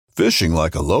Fishing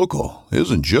like a local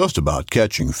isn't just about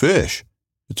catching fish.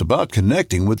 It's about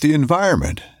connecting with the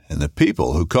environment and the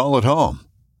people who call it home.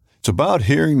 It's about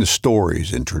hearing the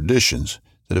stories and traditions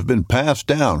that have been passed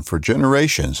down for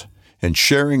generations and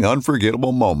sharing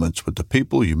unforgettable moments with the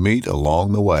people you meet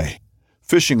along the way.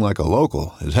 Fishing like a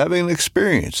local is having an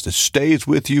experience that stays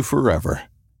with you forever.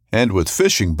 And with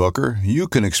Fishing Booker, you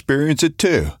can experience it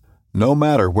too, no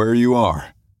matter where you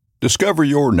are. Discover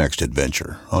your next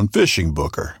adventure on Fishing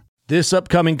Booker. This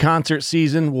upcoming concert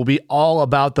season will be all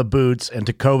about the boots, and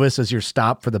Tecovas is your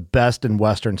stop for the best in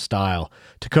Western style.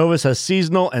 Tecovas has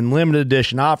seasonal and limited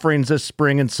edition offerings this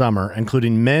spring and summer,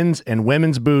 including men's and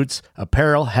women's boots,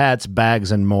 apparel, hats,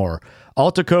 bags, and more.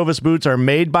 All Tecovas boots are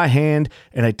made by hand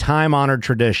in a time-honored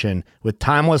tradition with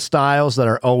timeless styles that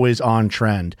are always on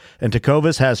trend. And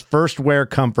Tecovas has first wear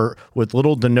comfort with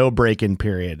little to no break-in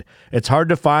period. It's hard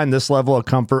to find this level of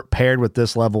comfort paired with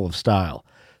this level of style.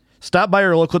 Stop by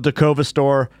your local Tecovas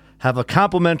store, have a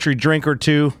complimentary drink or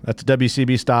two, that's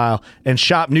WCB style, and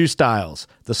shop new styles.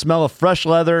 The smell of fresh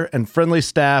leather and friendly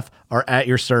staff are at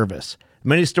your service.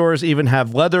 Many stores even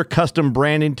have leather custom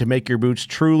branding to make your boots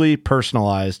truly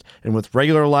personalized. And with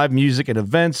regular live music and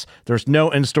events, there's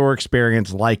no in-store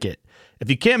experience like it.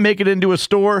 If you can't make it into a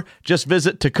store, just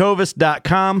visit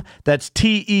tecovas.com. That's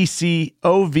TECOVAS.com.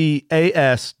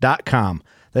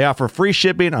 They offer free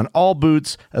shipping on all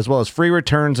boots, as well as free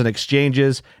returns and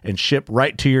exchanges, and ship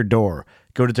right to your door.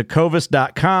 Go to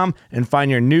tecovas.com and find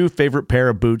your new favorite pair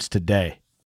of boots today.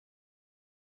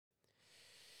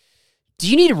 Do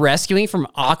you need rescuing from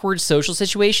awkward social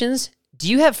situations? Do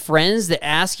you have friends that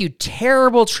ask you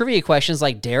terrible trivia questions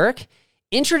like Derek?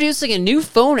 Introducing a new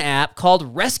phone app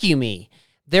called Rescue Me.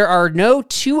 There are no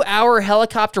 2-hour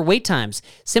helicopter wait times.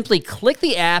 Simply click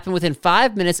the app, and within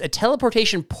 5 minutes, a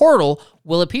teleportation portal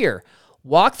will appear.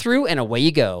 Walk through, and away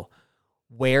you go.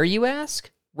 Where, you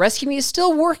ask? Rescue Me is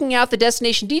still working out the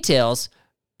destination details,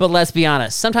 but let's be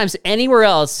honest, sometimes anywhere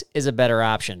else is a better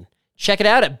option. Check it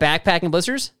out at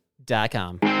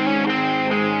backpackingblizzards.com.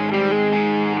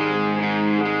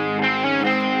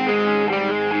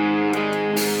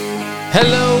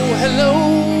 Hello,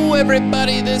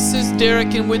 everybody. This is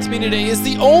Derek, and with me today is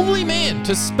the only man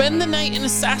to spend the night in a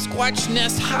Sasquatch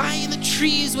nest high in the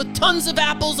trees with tons of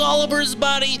apples all over his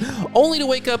body, only to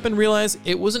wake up and realize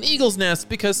it was an eagle's nest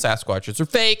because Sasquatches are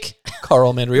fake.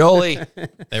 Carl Mandrioli.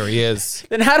 There he is.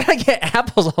 Then how did I get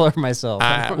apples all over myself?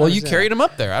 Well, you carried them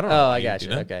up there. I don't know. Oh, I got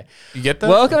you. Okay. You get that?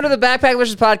 Welcome to the Backpack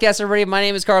Blizzards podcast, everybody. My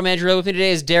name is Carl Mandrioli. With me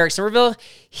today is Derek Somerville.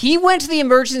 He went to the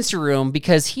emergency room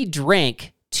because he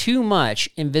drank too much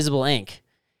invisible ink,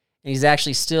 and he's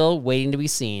actually still waiting to be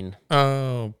seen.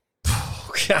 Oh,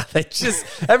 God.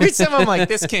 Every time I'm like,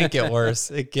 this can't get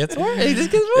worse. It gets worse. It just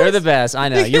gets worse. They're the best. I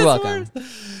know. You're welcome.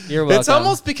 You're welcome. It's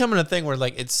almost becoming a thing where,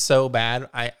 like, it's so bad,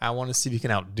 I want to see if you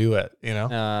can outdo it, you know?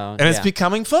 And it's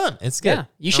becoming fun. It's good. Yeah.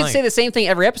 You should say the same thing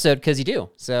every episode because you do.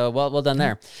 So, well done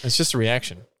there. It's just a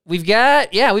reaction. We've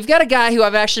got a guy who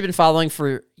I've actually been following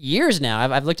for years now.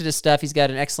 I've looked at his stuff. He's got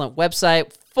an excellent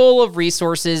website full of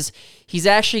resources. He's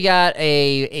actually got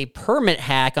a permit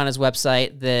hack on his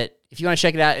website that, if you want to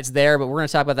check it out, it's there, but we're going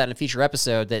to talk about that in a future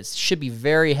episode that should be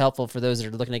very helpful for those that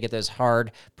are looking to get those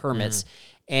hard permits.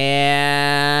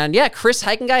 And yeah, CRIS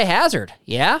Hiking Guy HAZZARD.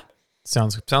 Yeah?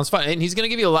 Sounds fun. And he's going to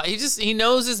give you a lot. He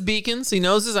knows his beacons. He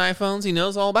knows his iPhones. He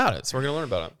knows all about it. So we're going to learn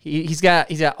about it. He's got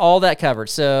all that covered.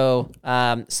 So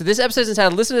this episode is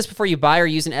entitled, Listen to This Before You Buy or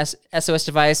Use an SOS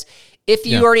Device. If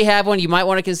you already have one, you might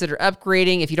want to consider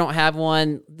upgrading. If you don't have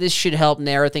one, this should help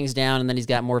narrow things down. And then he's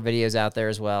got more videos out there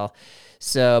as well.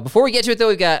 So before we get to it, though,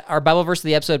 we've got our Bible verse of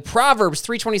the episode, Proverbs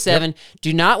 3:27.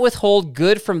 Do not withhold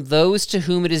good from those to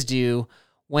whom it is due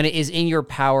when it is in your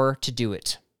power to do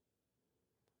it.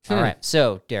 All right.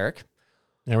 So, Derek.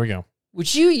 There we go.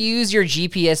 Would you use your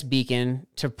GPS beacon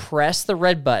to press the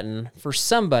red button for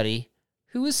somebody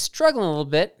who is struggling a little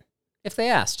bit if they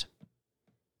asked?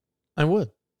 I would.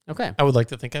 Okay. I would like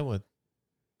to think I would.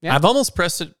 Yeah. I've almost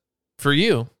pressed it for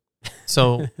you,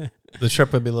 so the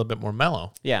trip would be a little bit more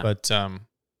mellow. Yeah. But,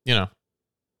 you know.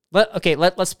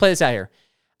 Let's play this out here.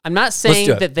 I'm not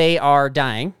saying that they are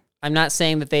dying. I'm not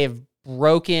saying that they have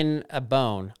broken a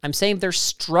bone. I'm saying they're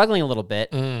struggling a little bit,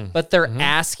 but they're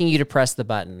asking you to press the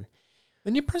button.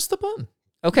 Then you press the button.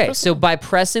 Okay, so by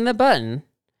pressing the button,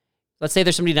 let's say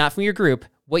there's somebody not from your group,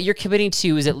 what you're committing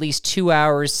to is at least 2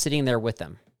 hours sitting there with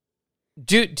them.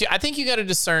 I think you got to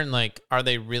discern, like, do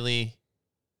they really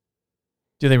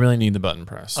need the button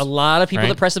pressed? A lot of people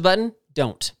that press the button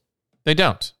don't. They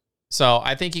don't. So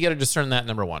I think you got to discern that,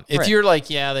 number one. If you're like,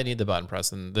 yeah, they need the button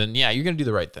press, then yeah, you're going to do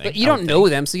the right thing. But you don't know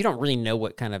them, so you don't really know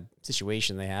what kind of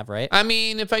situation they have, right? I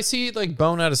mean, if I see like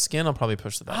bone out of skin, I'll probably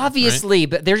push the button. Obviously,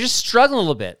 but they're just struggling a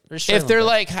little bit. If they're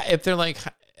like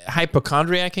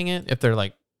hypochondriacing it, if they're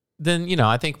like, then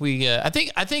I think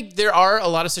I think there are a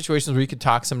lot of situations where you could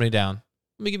talk somebody down.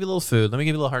 Let me give you a little food. Let me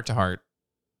give you a little heart to heart.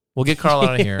 We'll get Carl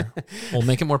out of here. We'll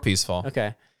make it more peaceful.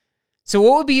 Okay. So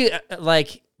what would be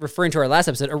like, referring to our last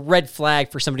episode, a red flag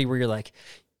for somebody where you're like,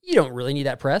 you don't really need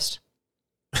that pressed?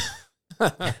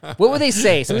 What would they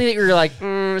say? Something that you're like,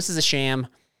 this is a sham.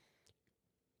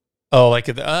 Oh, like,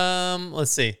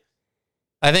 let's see.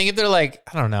 I think if they're like,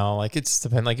 I don't know, like it's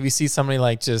depends. Like if you see somebody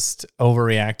like just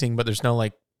overreacting, but there's no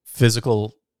like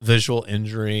physical visual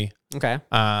injury. Okay.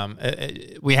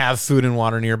 We have food and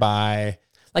water nearby.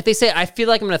 Like they say, I feel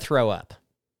like I'm going to throw up.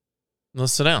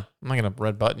 Let's sit down. I'm not going to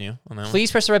red button you on that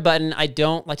Please press the red button. I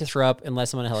don't like to throw up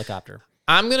unless I'm on a helicopter.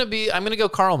 I'm going to go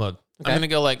Carl mode. Okay. I'm going to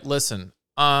go like, listen,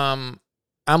 I'm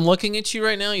looking at you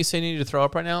right now. You say you need to throw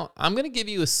up right now. I'm going to give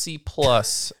you a C+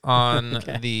 on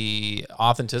the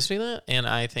authenticity of that. And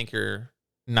I think you're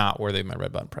not worthy of my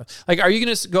red button press. Like, are you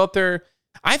going to go up there?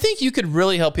 I think you could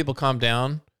really help people calm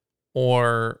down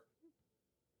or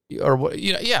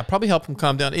probably help them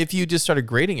calm down if you just started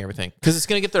grading everything, because it's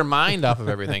going to get their mind off of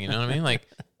everything. You know what I mean? Like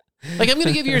I'm going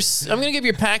to give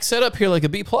your pack setup here like a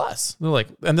B+. They're like,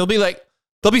 and they'll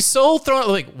be so thrown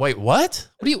like, wait, what?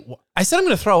 I said I'm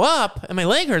going to throw up and my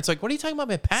leg hurts. Like, what are you talking about?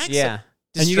 My pack? Yeah.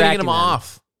 And you're going to get them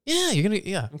off. Yeah.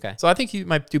 Yeah. Okay. So I think you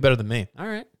might do better than me. All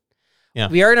right. Yeah.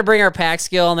 We are going to bring our pack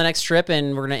skill on the next trip,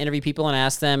 and we're going to interview people and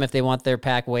ask them if they want their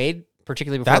pack weighed,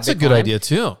 particularly before That's a good idea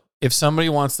too. If somebody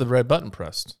wants the red button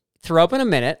pressed. Throw up in a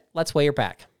minute. Let's weigh your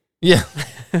pack. Yeah.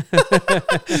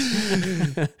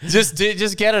 just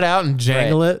get it out and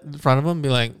jangle it in front of them. Be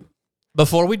like,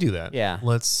 before we do that,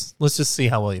 let's just see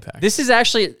how well you pack. This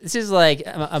is like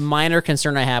a minor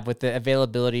concern I have with the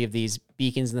availability of these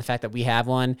beacons and the fact that we have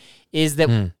one is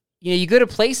that you go to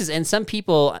places and some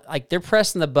people like they're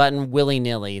pressing the button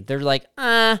willy-nilly. They're like,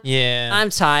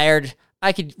 I'm tired.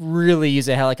 I could really use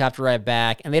a helicopter ride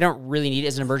back, and they don't really need it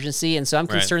as an emergency. And so I'm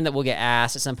concerned that we'll get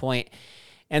asked at some point.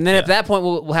 And then at that point,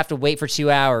 we'll have to wait for 2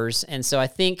 hours. And so I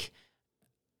think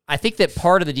that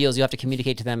part of the deal is you have to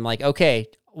communicate to them like, okay,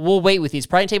 we'll wait with you. It's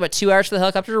probably going to take about 2 hours for the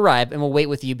helicopter to arrive, and we'll wait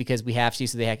with you because we have to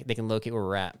so they can locate where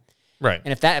we're at. Right.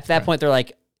 And if that point they're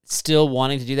like still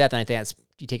wanting to do that, then I think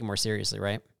you take it more seriously,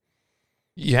 right?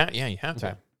 Yeah, you have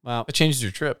to. Well, it changes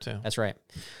your trip too. That's right.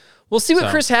 We'll see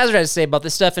what Chris Hazzard has to say about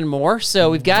this stuff and more.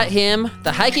 So we've got him,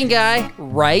 the hiking guy,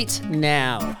 right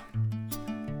now.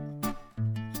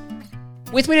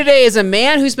 With me today is a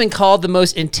man who's been called the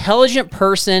most intelligent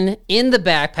person in the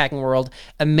backpacking world,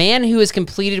 a man who has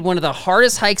completed one of the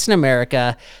hardest hikes in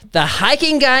America, the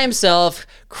hiking guy himself,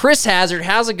 Chris Hazzard.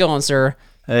 How's it going, sir?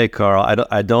 Hey, Carl.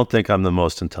 I don't think I'm the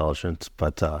most intelligent,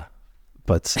 but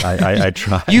I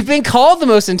try. You've been called the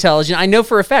most intelligent. I know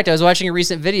for a fact. I was watching a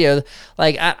recent video.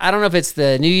 Like I don't know if it's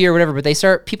the new year or whatever,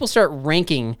 but people start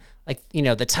ranking like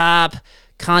the top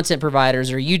content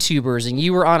providers or YouTubers, and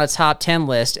you were on a top 10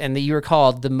 list, and that you were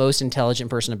called the most intelligent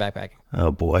person in backpacking.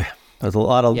 Oh boy, there's a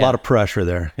lot of pressure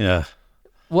there. Yeah.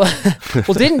 Well,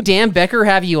 didn't Dan Becker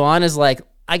have you on as like,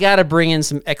 I got to bring in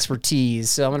some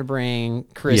expertise, so I'm going to bring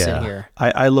Chris in here.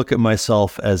 I look at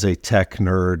myself as a tech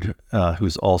nerd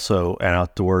who's also an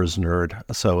outdoors nerd,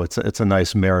 so it's a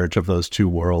nice marriage of those two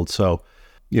worlds. So,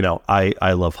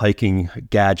 I love hiking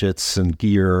gadgets and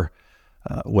gear,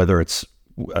 whether it's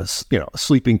a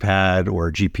sleeping pad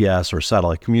or GPS or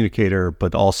satellite communicator,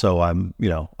 but also I'm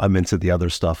into the other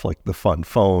stuff like the fun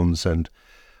phones, and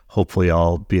hopefully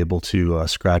I'll be able to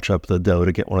scratch up the dough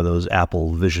to get one of those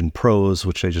Apple Vision Pros,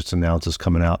 which they just announced is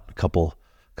coming out in a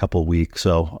couple weeks.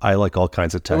 So I like all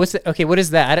kinds of tech. What is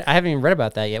that? I haven't even read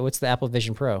about that yet. What's the Apple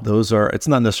Vision Pro? It's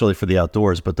not necessarily for the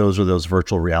outdoors, but those are those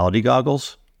virtual reality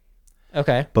goggles.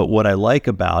 Okay. But what I like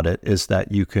about it is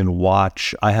that you can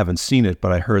watch, I haven't seen it,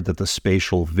 but I heard that the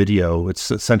spatial video, it's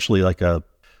essentially like a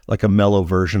mellow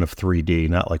version of 3D,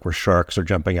 not like where sharks are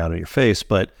jumping out of your face,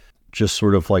 but just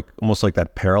sort of like almost like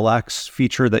that parallax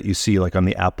feature that you see like on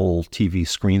the Apple TV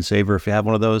screensaver. If you have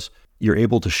one of those, you're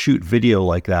able to shoot video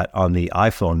like that on the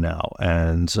iPhone now.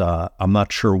 And I'm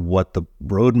not sure what the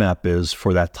roadmap is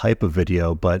for that type of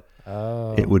video, but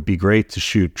it would be great to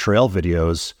shoot trail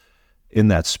videos in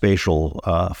that spatial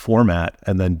format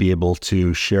and then be able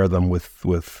to share them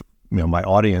with my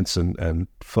audience and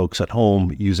folks at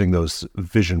home using those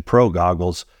Vision Pro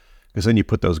goggles. Because then you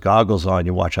put those goggles on,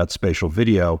 you watch that spatial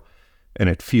video, and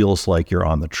it feels like you're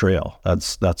on the trail.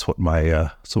 That's what my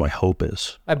hope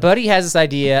is. My buddy has this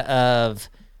idea of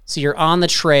So you're on the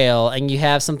trail and you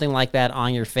have something like that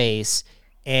on your face,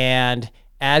 and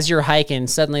as you're hiking,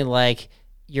 suddenly like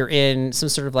you're in some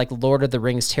sort of like Lord of the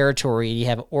Rings territory. You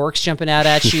have orcs jumping out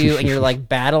at you and you're like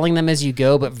battling them as you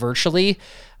go, but virtually.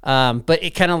 But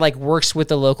it kind of like works with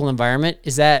the local environment.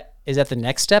 Is that the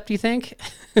next step, do you think?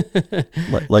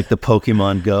 like the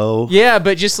Pokemon Go? Yeah,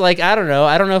 but just like, I don't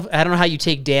know how you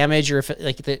take damage, or if it,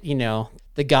 like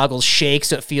the goggles shake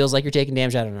so it feels like you're taking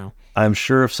damage. I don't know. I'm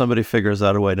sure if somebody figures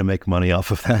out a way to make money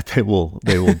off of that, they will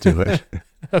do it.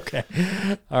 Okay.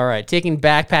 All right. Taking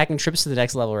backpacking trips to the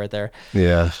next level right there.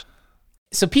 Yeah.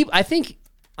 So you've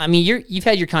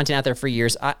had your content out there for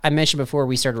years. I mentioned before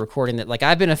we started recording that like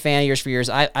I've been a fan of yours for years.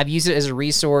 I've used it as a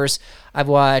resource. I've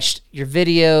watched your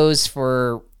videos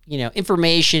for,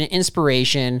 information,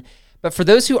 inspiration. But for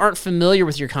those who aren't familiar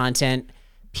with your content,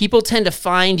 people tend to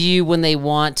find you when they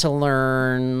want to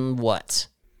learn what?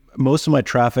 Most of my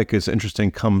traffic is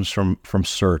interesting comes from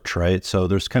search, right? So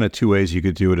there's kind of two ways you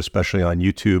could do it, especially on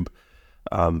YouTube.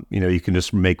 You can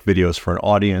just make videos for an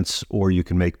audience, or you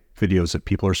can make videos that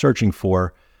people are searching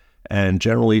for. And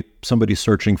generally somebody's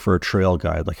searching for a trail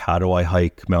guide, like how do I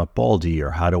hike Mount Baldy,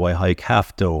 or how do I hike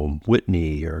Half Dome,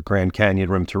 Whitney, or Grand Canyon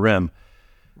rim to rim.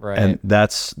 Right. And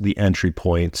that's the entry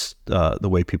points, the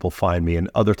way people find me. And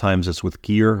other times it's with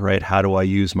gear, right? How do I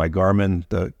use my Garmin?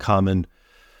 The common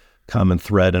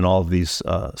thread in all of these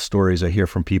stories I hear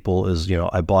from people is,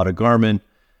 I bought a Garmin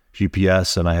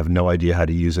GPS and I have no idea how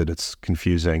to use it. It's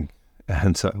confusing,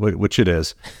 and so, which it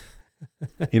is.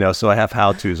 So I have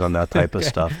how-tos on that type of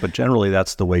stuff. But generally,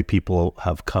 that's the way people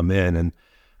have come in. And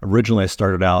originally, I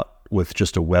started out with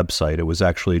just a website. It was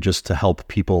actually just to help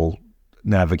people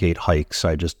navigate hikes.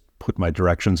 I just put my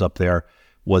directions up there.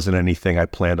 Wasn't anything I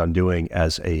planned on doing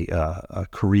as a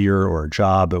career or a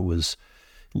job. It was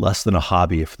less than a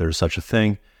hobby, if there's such a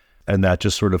thing. And that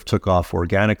just sort of took off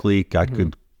organically, got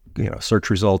good search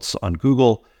results on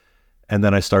Google. And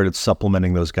then I started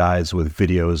supplementing those guides with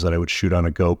videos that I would shoot on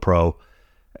a GoPro.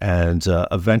 And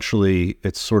eventually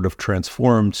it sort of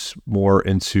transformed more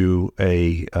into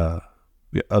a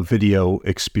video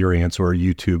experience or a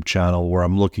YouTube channel where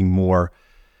I'm looking more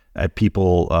at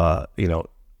people,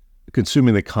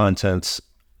 consuming the contents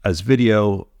as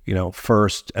video,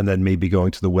 first, and then maybe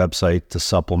going to the website to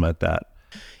supplement that.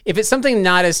 If it's something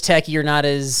not as techy or not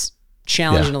as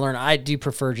challenging to learn, I do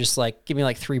prefer just like give me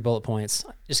like 3 bullet points.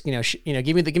 Just give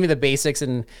me the basics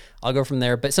and I'll go from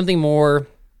there. But something more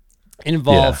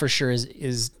involved for sure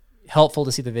is helpful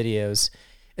to see the videos,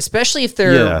 especially if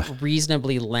they're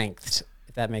reasonably lengthed.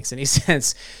 If that makes any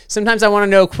sense. Sometimes I want to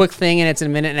know a quick thing and it's a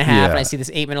minute and a half, and I see this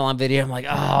 8-minute long video. I'm like,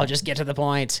 oh, just get to the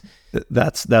point.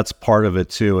 That's part of it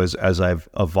too, as I've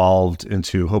evolved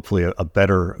into hopefully a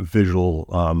better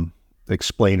visual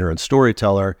explainer and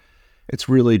storyteller. It's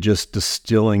really just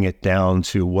distilling it down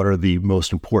to what are the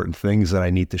most important things that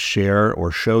I need to share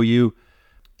or show you,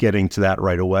 getting to that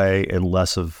right away, and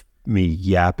less of me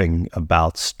yapping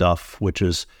about stuff, which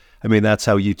is, that's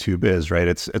how YouTube is, right?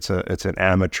 It's an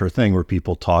amateur thing where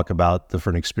people talk about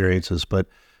different experiences. But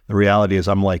the reality is,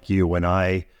 I'm like you. When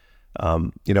I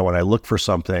look for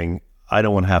something, I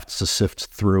don't want to have to sift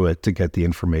through it to get the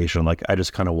information. Like, I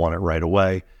just kind of want it right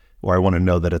away, or I want to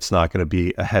know that it's not going to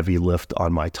be a heavy lift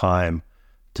on my time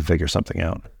to figure something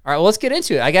out. All right, well, let's get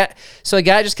into it. I got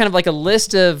just kind of like a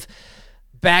list of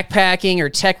backpacking or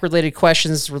tech related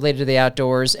questions related to the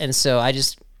outdoors. And so I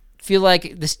just feel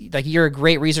like you're a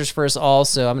great resource for us all.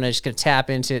 So I'm going to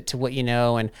tap into what you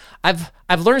know. And I've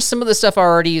learned some of the stuff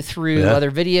already through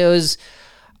other videos.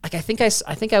 Like, I think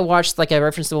I watched, like, I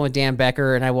referenced the one with Dan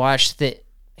Becker, and I watched that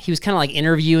he was kind of like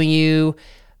interviewing you.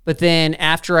 But then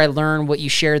after I learned what you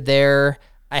shared there,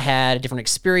 I had a different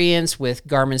experience with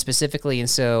Garmin specifically. And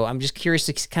so I'm just curious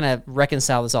to kind of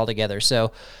reconcile this all together.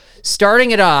 So starting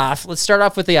it off, let's start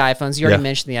off with the iPhones. You already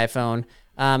mentioned the iPhone.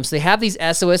 So they have these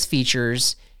SOS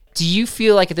features. Do you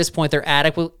feel like at this point they're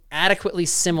adequately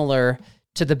similar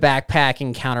to the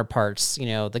backpacking counterparts, the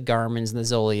Garmins and the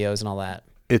Zolios and all that?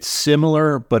 It's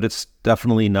similar, but it's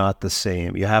definitely not the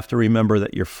same. You have to remember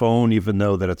that your phone, even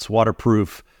though that it's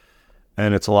waterproof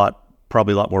and it's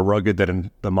probably a lot more rugged than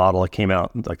in the model that came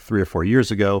out like 3 or 4 years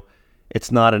ago,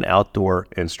 it's not an outdoor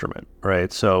instrument,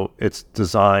 right? So it's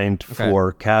designed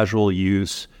for casual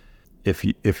use if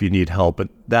you need help. But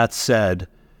that said,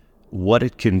 what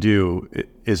it can do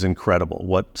is incredible.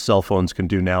 What cell phones can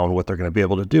do now and what they're going to be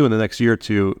able to do in the next year or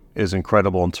two is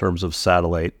incredible in terms of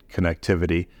satellite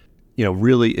connectivity.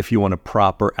 Really, if you want a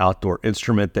proper outdoor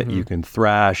instrument that you can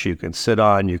thrash, you can sit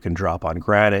on, you can drop on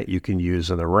granite, you can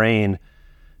use in the rain,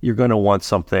 you're going to want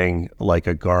something like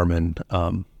a Garmin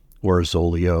or a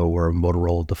Zolio or a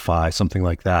Motorola Defy, something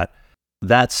like that.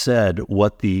 That said,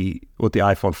 what the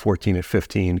iPhone 14 and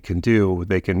 15 can do,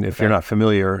 they can, if you're not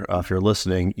familiar, if you're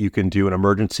listening, you can do an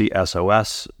emergency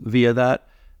SOS via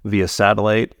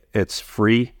satellite. It's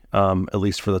free, at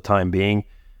least for the time being.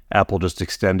 Apple just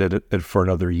extended it for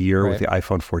another year with the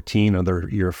iPhone 14, another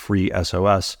year free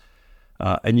SOS.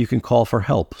 And you can call for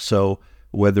help. So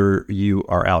whether you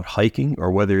are out hiking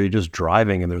or whether you're just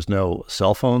driving and there's no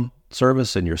cell phone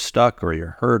service and you're stuck or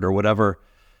you're hurt or whatever,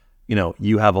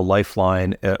 you have a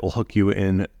lifeline. It will hook you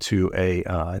into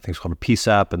I think it's called a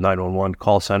PSAP, a 911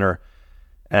 call center,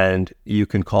 and you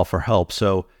can call for help.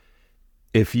 So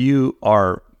if you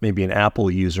are maybe an Apple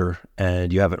user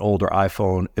and you have an older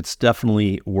iPhone, it's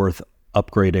definitely worth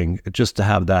upgrading just to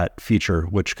have that feature,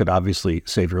 which could obviously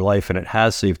save your life, and it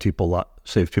has saved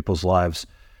people's lives.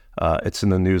 It's in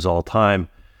the news all the time.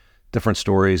 Different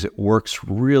stories. It works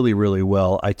really, really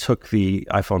well. I took the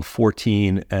iPhone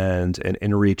 14 and an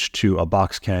inReach to a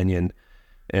box canyon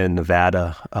in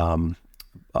Nevada,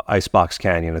 Icebox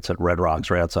Canyon. It's at Red Rocks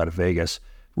right outside of Vegas.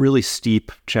 Really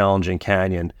steep, challenging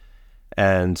canyon.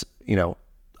 And,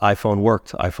 iPhone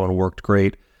worked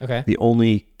great. Okay. The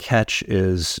only catch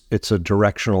is it's a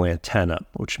directional antenna,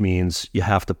 which means you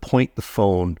have to point the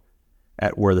phone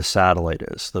at where the satellite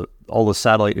is. All the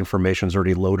satellite information is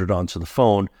already loaded onto the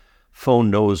phone. Phone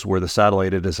knows where the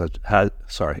satellite is. It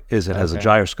has a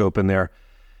gyroscope in there,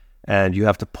 and you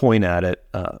have to point at it.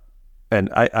 And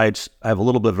I have a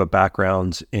little bit of a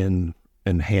background in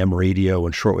ham radio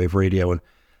and shortwave radio, and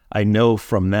I know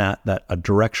from that a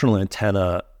directional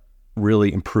antenna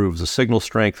really improves the signal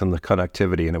strength and the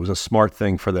connectivity, and it was a smart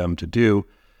thing for them to do,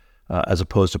 as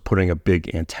opposed to putting a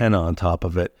big antenna on top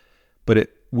of it. But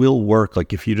it will work.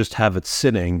 Like if you just have it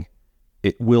sitting,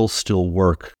 it will still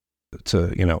work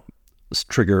to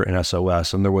trigger an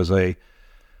SOS. And there was it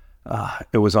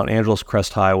was on Angeles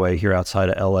Crest Highway here outside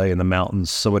of LA in the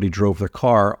mountains. Somebody drove their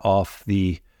car off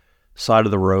the side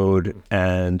of the road,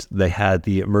 and they had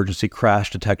the emergency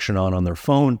crash detection on their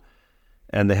phone,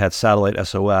 and they had satellite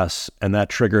SOS, and that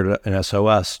triggered an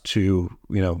SOS to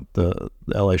the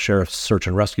LA Sheriff's search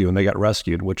and rescue, and they got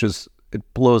rescued,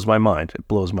 it blows my mind. It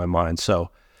blows my mind. So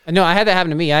no, I had that happen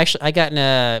to me. I got in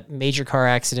a major car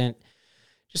accident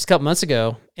just a couple months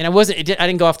ago, and I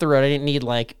didn't go off the road. I didn't need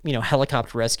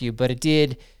helicopter rescue, but it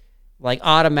did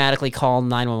automatically call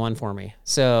 911 for me.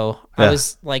 So I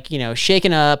was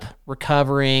shaken up,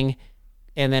 recovering,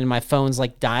 and then my phone's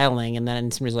dialing, and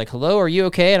then somebody's like, "Hello, are you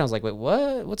okay?" And I was like, "Wait,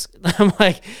 what? I'm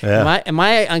like, am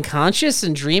I unconscious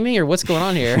and dreaming, or what's going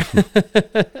on here?"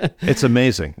 It's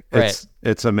amazing.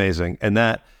 It's amazing, and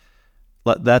that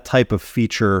type of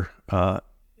feature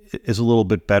is a little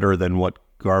bit better than what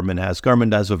Garmin has.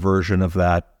 Garmin has a version of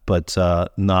that, but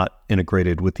not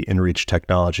integrated with the inReach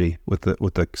technology with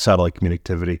the satellite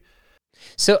connectivity.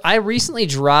 So I recently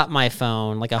dropped my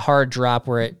phone, a hard drop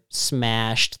where it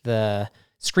smashed the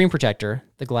screen protector,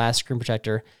 the glass screen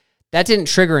protector. That didn't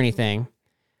trigger anything.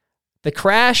 The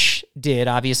crash did,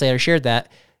 obviously, I shared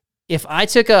that. If I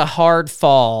took a hard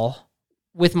fall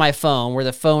with my phone where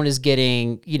the phone is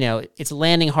getting, it's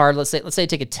landing hard, let's say I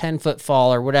take a 10-foot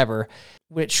fall or whatever,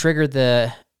 would it trigger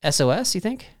the SOS, you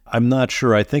think? I'm not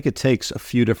sure. I think it takes a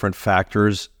few different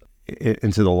factors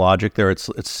into the logic there. It's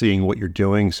seeing what you're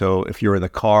doing. So if you're in the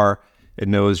car, it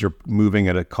knows you're moving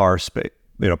at a car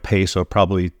pace, so it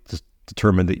probably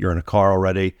determined that you're in a car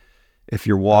already. If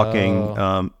you're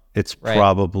walking, it's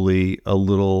probably a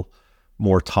little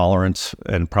more tolerant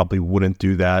and probably wouldn't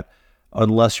do that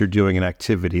unless you're doing an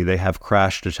activity. They have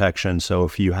crash detection. So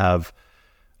if you have,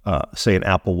 say, an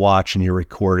Apple Watch and you're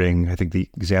recording, I think the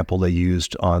example they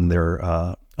used on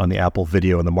the Apple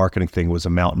video and the marketing thing was a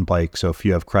mountain bike. So if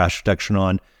you have crash detection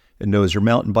on, it knows you're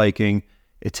mountain biking.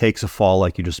 It takes a fall,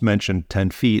 like you just mentioned,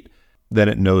 10 feet. Then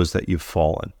it knows that you've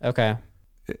fallen. Okay.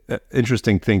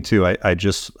 Interesting thing too. I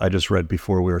just read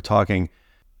before we were talking.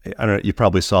 I don't know. You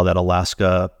probably saw that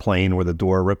Alaska plane where the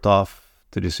door ripped off.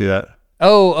 Did you see that?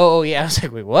 Oh, yeah. I was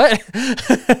like, wait, what?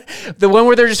 The one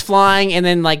where they're just flying and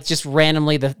then just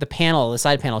randomly the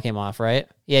side panel came off, right?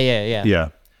 Yeah. Yeah.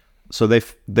 So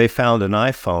they found an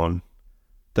iPhone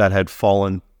that had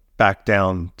fallen back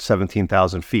down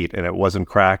 17,000 feet, and it wasn't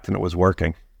cracked, and it was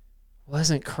working.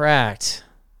 Wasn't cracked.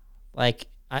 Like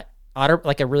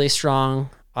a really strong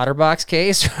OtterBox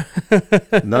case?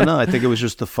 No, I think it was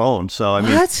just the phone. So I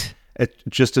mean, what? It's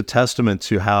just a testament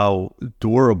to how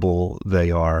durable they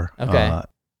are. Okay.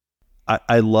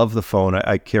 I love the phone.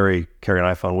 I carry an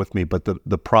iPhone with me, but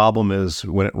the problem is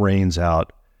when it rains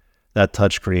out, that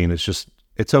touchscreen is just,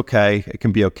 it's okay. It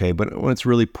can be okay. But when it's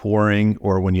really pouring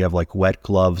or when you have wet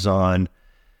gloves on,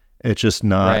 it's just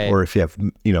not, or if you have,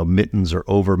 mittens or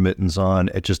over mittens on,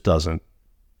 it just doesn't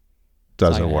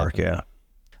Doesn't work, yeah.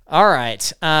 All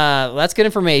right. That's good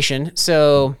information.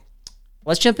 So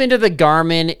let's jump into the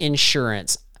Garmin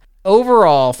insurance.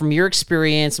 Overall, from your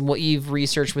experience and what you've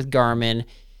researched with Garmin,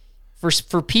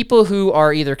 for people who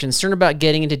are either concerned about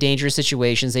getting into dangerous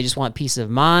situations, they just want peace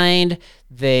of mind,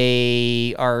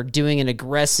 they are doing an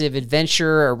aggressive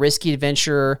adventure, a risky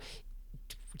adventure,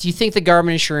 do you think the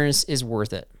Garmin insurance is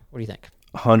worth it? What do you think?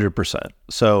 100%.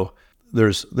 So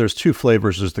there's two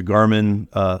flavors. There's the Garmin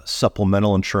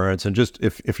supplemental insurance. And just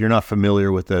if you're not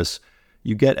familiar with this,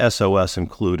 you get SOS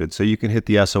included. So you can hit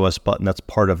the SOS button. That's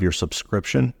part of your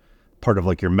subscription, part of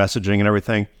like your messaging and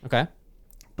everything. Okay.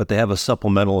 But they have a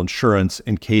supplemental insurance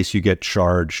in case you get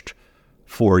charged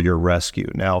for your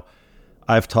rescue. Now,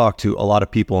 I've talked to a lot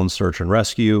of people in search and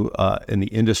rescue in the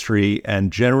industry,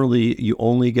 and generally you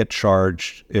only get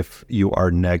charged if you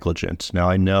are negligent. Now,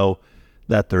 I know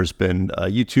that there's been a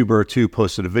YouTuber or two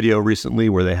posted a video recently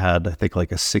where they had, I think,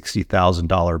 like a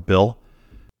 $60,000 bill.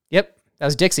 Yep, that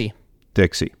was Dixie,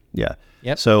 yeah.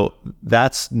 Yep. So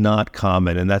that's not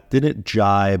common, and that didn't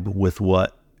jibe with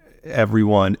what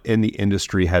everyone in the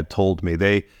industry had told me.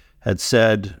 They had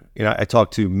said, I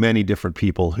talked to many different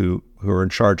people who are in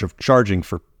charge of charging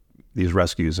for these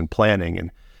rescues and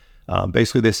planning. And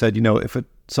basically they said, if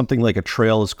something like a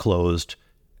trail is closed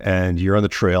and you're on the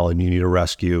trail and you need a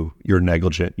rescue, you're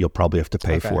negligent, you'll probably have to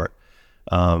pay for it.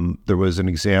 There was an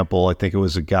example, I think it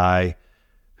was a guy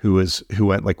who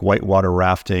went like whitewater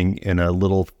rafting in a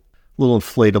little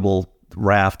inflatable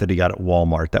raft that he got at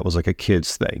Walmart. That was like a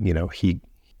kid's thing.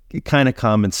 Kind of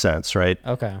common sense, right?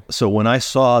 Okay. So when I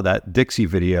saw that Dixie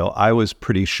video, I was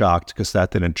pretty shocked because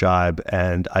that didn't jibe.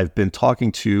 And I've been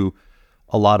talking to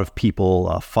a lot of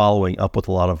people, following up with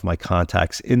a lot of my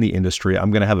contacts in the industry.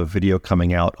 I'm going to have a video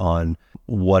coming out on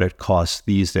what it costs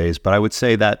these days. But I would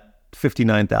say that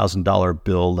 $59,000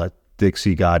 bill that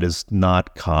Dixie got is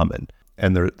not common.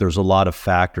 And there's a lot of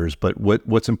factors. But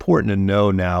what's important to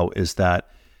know now is that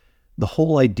the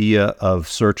whole idea of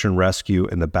search and rescue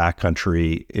in the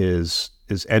backcountry is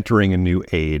entering a new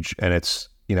age. And it's,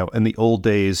 in the old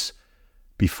days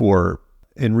before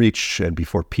InReach and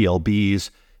before PLBs,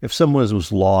 if someone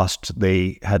was lost,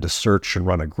 they had to search and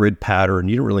run a grid pattern.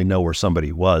 You didn't really know where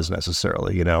somebody was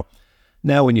necessarily,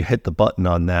 Now, when you hit the button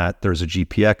on that, there's a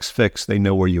GPX fix. They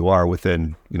know where you are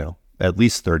within, at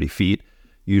least 30 feet,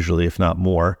 usually, if not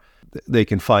more. They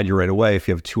can find you right away. If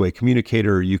you have a two-way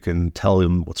communicator, you can tell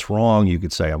them what's wrong. You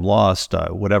could say, I'm lost,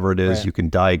 whatever it is. Right. You can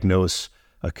diagnose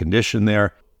a condition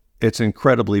there. It's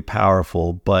incredibly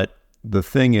powerful. But the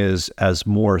thing is, as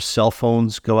more cell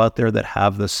phones go out there that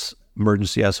have this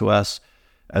emergency SOS,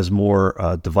 as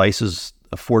more devices,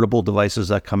 affordable devices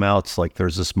that come out, it's like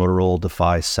there's this Motorola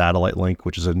Defy Satellite Link,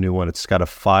 which is a new one. It's got a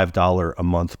 $5 a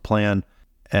month plan.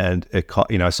 And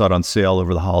I saw it on sale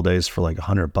over the holidays for like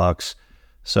 $100.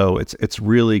 So it's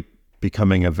really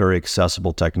becoming a very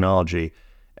accessible technology,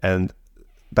 and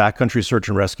backcountry search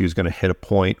and rescue is going to hit a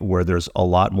point where there's a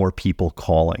lot more people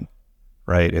calling,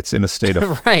 right? It's in a state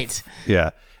of right.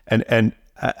 Yeah. And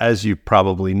as you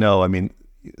probably know, I mean,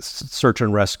 search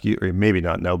and rescue, or maybe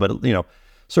not know, but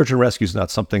search and rescue is not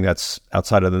something that's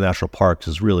outside of the national parks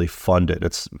is really funded.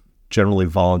 It's generally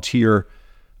volunteer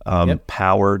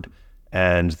powered.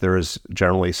 And there is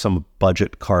generally some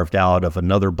budget carved out of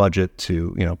another budget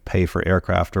to, pay for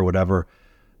aircraft or whatever.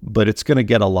 But it's going to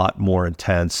get a lot more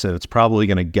intense, and it's probably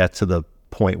going to get to the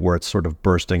point where it's sort of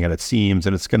bursting at its seams,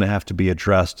 and it's going to have to be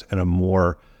addressed in a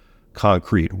more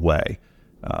concrete way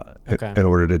in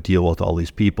order to deal with all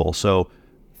these people. So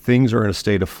things are in a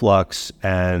state of flux,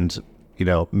 and,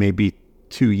 maybe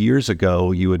 2 years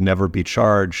ago, you would never be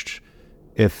charged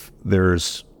if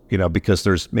there's because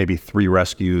there's maybe 3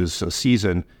 rescues a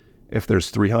season. If there's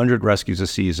 300 rescues a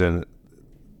season,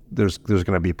 there's going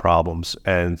to be problems.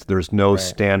 And there's no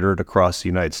standard across the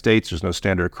United States. There's no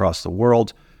standard across the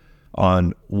world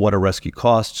on what a rescue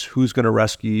costs, who's going to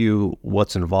rescue you,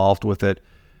 what's involved with it.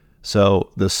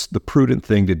 So the prudent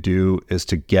thing to do is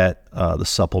to get the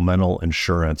supplemental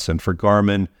insurance. And for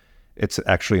Garmin, it's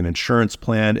actually an insurance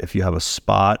plan. If you have a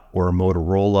Spot or a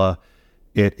Motorola,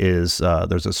 it is,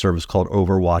 there's a service called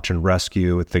Overwatch and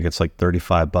Rescue. I think it's like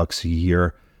 $35 a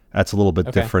year. That's a little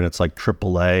bit different. It's like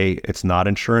AAA. It's not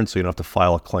insurance, so you don't have to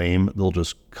file a claim. They'll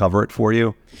just cover it for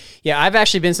you. Yeah, I've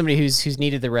actually been somebody who's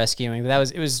needed the rescuing.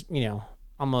 But it was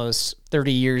almost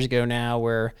 30 years ago now,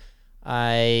 where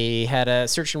I had a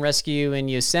search and rescue in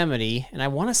Yosemite, and I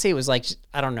want to say it was like,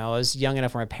 I don't know, I was young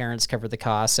enough where my parents covered the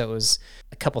cost, so it was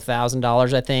a couple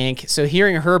 $1,000s, I think. So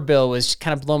hearing her bill was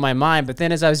kind of blowing my mind, but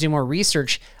then as I was doing more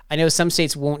research, I know some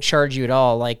states won't charge you at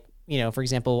all. Like, for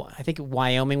example, I think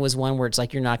Wyoming was one where it's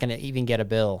like you're not going to even get a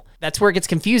bill. That's where it gets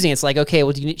confusing. It's like, okay,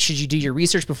 well, should you do your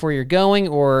research before you're going,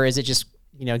 or is it just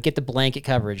get the blanket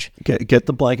coverage? Get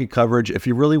the blanket coverage. If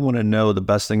you really want to know, the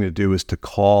best thing to do is to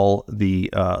call the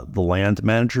land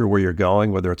manager where you're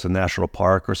going, whether it's a national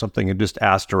park or something, and just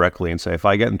ask directly and say, if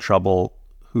I get in trouble,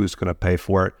 who's going to pay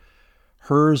for it?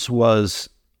 Hers was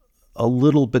a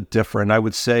little bit different. I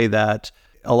would say that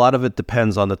a lot of it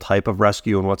depends on the type of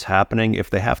rescue and what's happening. If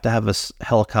they have to have a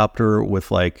helicopter with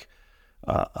like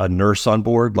a nurse on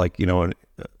board, like, an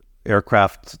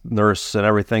aircraft nurse and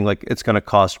everything, like it's going to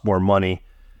cost more money.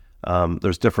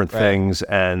 There's different things,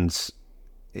 and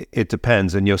it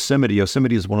depends. In Yosemite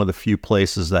is one of the few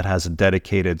places that has a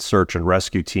dedicated search and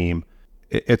rescue team.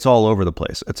 It's all over the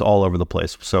place.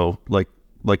 So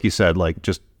like you said, like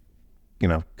just,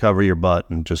 cover your butt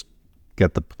and just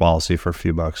get the policy for a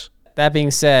few bucks. That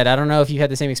being said, I don't know if you had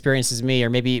the same experience as me, or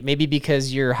maybe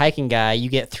because you're a hiking guy, you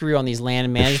get through on these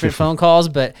land management phone calls.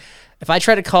 But if I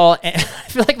try to call, I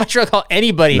feel like if I try to call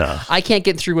anybody, I can't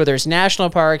get through, whether it's national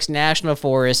parks, national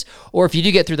forests, or if you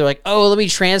do get through, they're like, oh, let me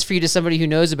transfer you to somebody who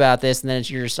knows about this. And then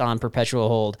you're just on perpetual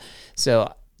hold.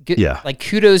 So like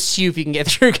kudos to you if you can get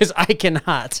through, because I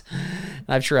cannot.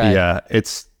 I've tried. Yeah,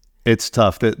 it's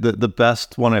tough. The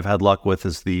best one I've had luck with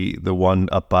is the one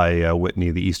up by Whitney,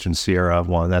 the Eastern Sierra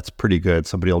one. That's pretty good.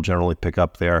 Somebody will generally pick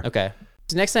up there. Okay.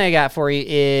 So next thing I got for you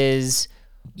is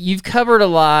you've covered a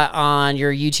lot on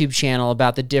your YouTube channel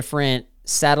about the different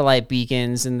satellite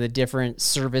beacons and the different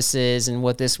services and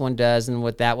what this one does and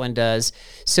what that one does.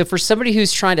 So for somebody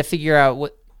who's trying to figure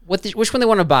out which one they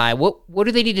want to buy, what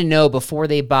do they need to know before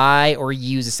they buy or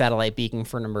use a satellite beacon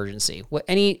for an emergency?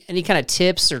 Any kind of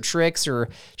tips or tricks or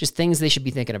just things they should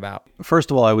be thinking about?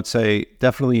 First of all, I would say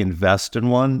definitely invest in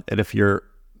one. And if you're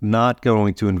not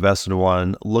going to invest in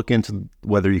one, look into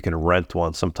whether you can rent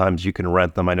one. Sometimes you can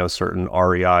rent them. I know certain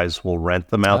REIs will rent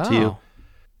them out to you.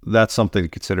 That's something to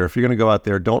consider. If you're going to go out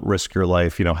there, don't risk your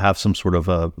life. Have some sort of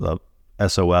a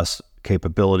SOS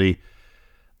capability.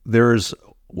 There's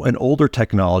an older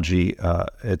technology.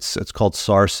 It's called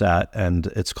SARSAT, and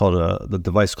it's called the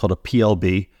device called a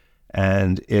PLB,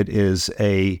 and it is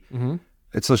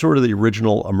it's a sort of the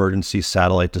original emergency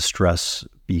satellite distress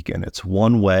beacon. It's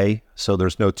one way, so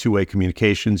there's no two-way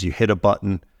communications. You hit a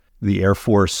button, the Air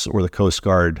Force or the Coast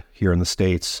Guard here in the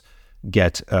States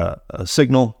get a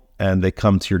signal, and they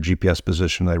come to your GPS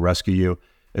position. They rescue you.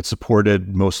 It's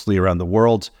supported mostly around the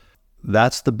world.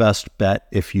 That's the best bet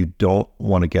if you don't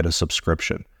want to get a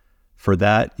subscription. For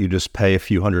that, you just pay a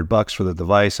few $100 for the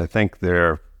device. I think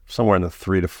they're somewhere in the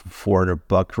 $300 to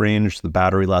 $400 range. The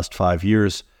battery lasts 5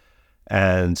 years,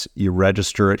 and you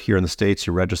register it here in the States.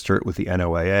 You register it with the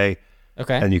NOAA,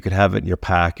 and you can have it in your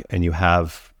pack, and you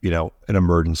have an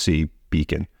emergency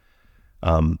beacon.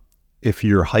 If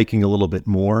you're hiking a little bit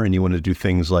more and you want to do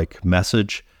things like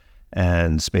message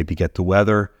and maybe get the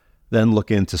weather, then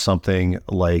look into something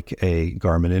like a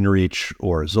Garmin InReach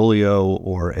or a Zoleo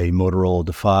or a Motorola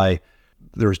Defy.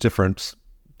 There's different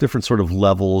sort of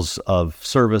levels of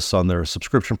service on their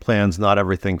subscription plans. Not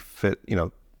everything fit,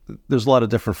 there's a lot of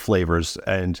different flavors.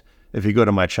 And if you go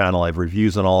to my channel, I have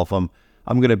reviews on all of them.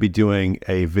 I'm going to be doing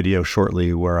a video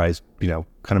shortly where I, kind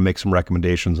of make some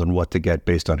recommendations on what to get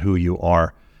based on who you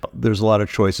are. There's a lot of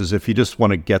choices. If you just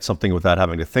want to get something without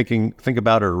having to think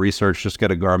about it or research, just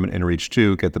get a Garmin InReach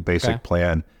 2, get the basic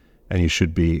plan, and you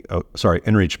should be,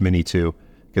 InReach Mini 2,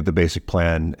 get the basic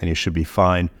plan, and you should be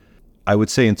fine. I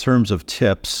would say in terms of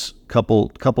tips,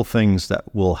 couple things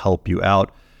that will help you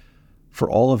out. For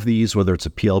all of these, whether it's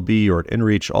a PLB or an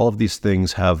InReach, all of these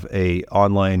things have a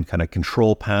online kind of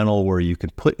control panel where you can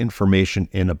put information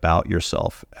in about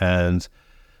yourself. And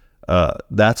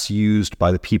that's used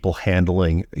by the people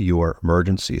handling your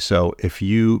emergency. So if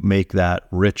you make that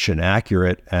rich and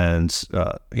accurate and,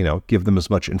 give them as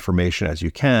much information as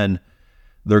you can,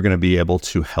 they're going to be able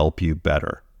to help you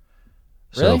better.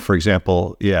 Really? So for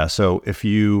example, so if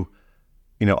you,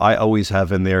 I always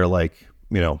have in there like,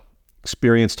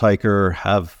 experienced hiker,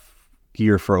 have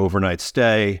gear for overnight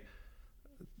stay,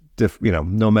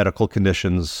 no medical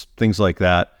conditions, things like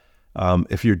that.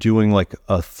 If you're doing like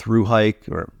a through hike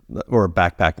or a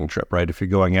backpacking trip, right? If you're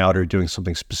going out or doing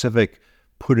something specific,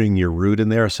 putting your route in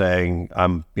there, saying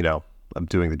I'm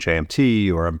doing the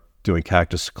JMT or I'm doing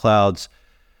Cactus Clouds,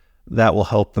 that will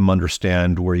help them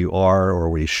understand where you are or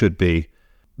where you should be.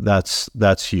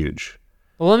 That's huge.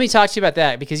 Well, let me talk to you about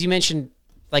that, because you mentioned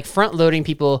like front loading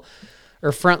people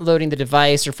or front loading the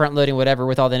device or front loading whatever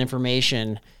with all that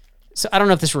information. So I don't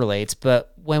know if this relates,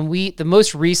 but the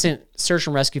most recent search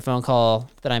and rescue phone call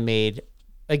that I made,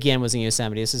 again, was in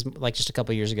Yosemite. This is like just a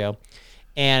couple years ago.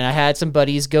 And I had some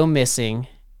buddies go missing,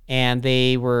 and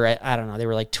they were, I don't know, they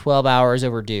were like 12 hours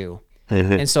overdue.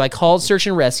 And so I called search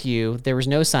and rescue. There was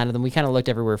no sign of them. We kind of looked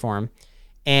everywhere for them.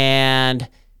 And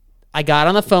I got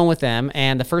on the phone with them,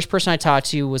 and the first person I talked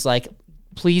to was like,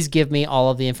 please give me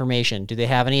all of the information. Do they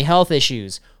have any health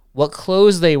issues? What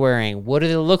clothes are they wearing? What do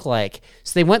they look like?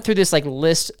 So they went through this like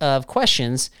list of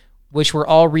questions, which were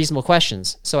all reasonable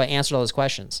questions. So I answered all those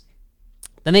questions.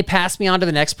 Then they passed me on to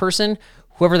the next person,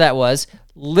 whoever that was,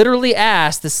 literally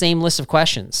asked the same list of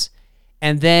questions.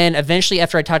 And then eventually,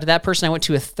 after I talked to that person, I went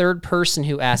to a third person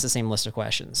who asked the same list of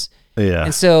questions. Yeah.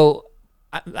 And so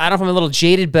I don't know if I'm a little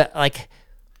jaded, but like,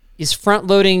 is front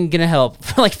loading going to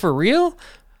help? Like, for real?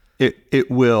 It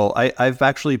will. I've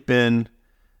actually been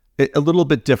a little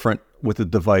bit different with the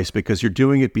device because you're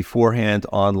doing it beforehand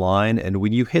online. And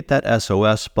when you hit that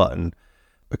SOS button,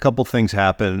 a couple things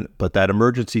happen, but that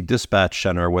emergency dispatch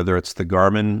center, whether it's the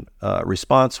Garmin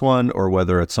response one or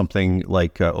whether it's something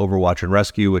like Overwatch and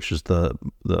Rescue, which is the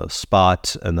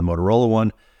Spot and the Motorola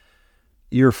one,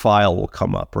 your file will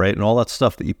come up, right? And all that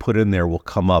stuff that you put in there will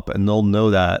come up, and they'll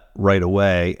know that right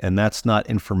away. And that's not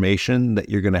information that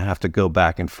you're going to have to go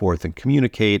back and forth and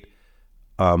communicate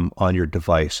on your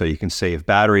device. So you can save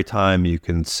battery time, you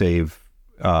can save,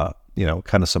 kind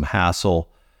of some hassle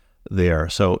there.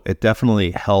 So it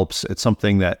definitely helps. It's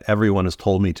something that everyone has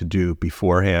told me to do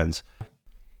beforehand.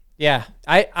 Yeah,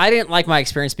 I didn't like my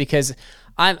experience because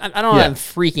I don't know if I'm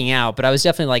freaking out, but I was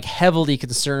definitely like heavily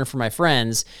concerned for my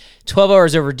friends. 12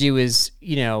 hours overdue is,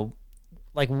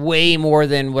 like way more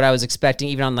than what I was expecting,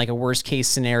 even on like a worst case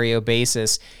scenario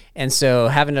basis. And so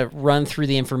having to run through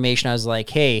the information, I was like,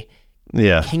 hey,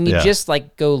 can you just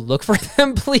like go look for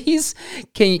them, please?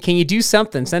 Can you do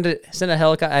something? Send a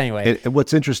helicopter. Anyway. And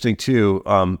what's interesting too,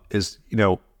 is,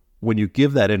 when you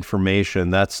give that information,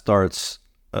 that starts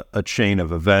a chain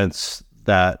of events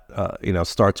that,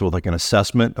 starts with like an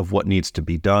assessment of what needs to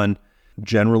be done.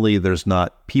 Generally, there's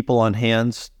not people on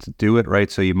hand to do it,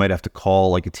 right? So you might have to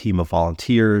call like a team of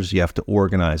volunteers. You have to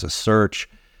organize a search.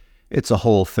 It's a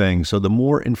whole thing. So the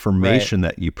more information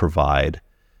that you provide,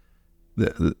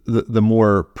 the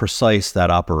more precise that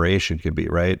operation can be,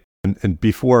 right? And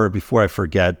before I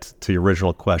forget, to your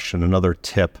original question, another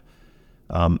tip,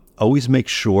 always make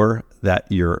sure that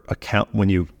your account,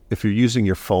 if you're using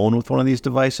your phone with one of these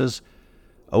devices,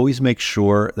 always make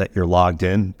sure that you're logged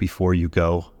in before you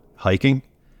go hiking.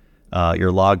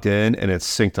 You're logged in and it's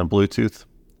synced on Bluetooth.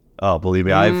 Oh, believe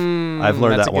me, I've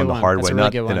learned that one the hard way,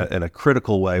 not in a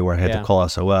critical way where I had to call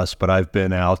SOS, but I've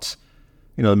been out,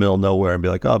 in the middle of nowhere and be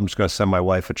like, oh, I'm just going to send my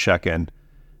wife a check-in,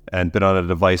 and been on a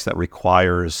device that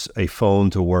requires a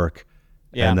phone to work.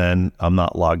 Yeah. And then I'm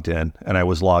not logged in, and I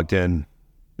was logged in,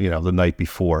 the night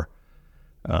before.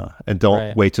 And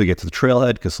don't wait till you get to the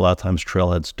trailhead, because a lot of times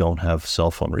trailheads don't have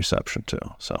cell phone reception too.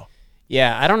 So.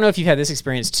 Yeah, I don't know if you've had this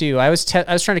experience too. I was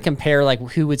trying to compare like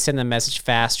who would send the message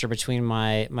faster between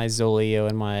my Zoleo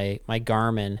and my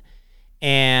Garmin,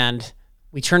 and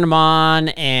we turned them on,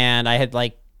 and I had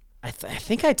like I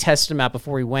think I tested them out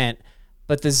before we went,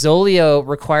 but the Zoleo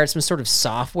required some sort of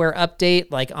software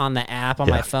update like on the app on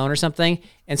my phone or something,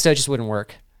 and so it just wouldn't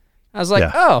work. I was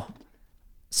like, oh.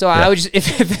 So I would just,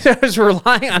 if I was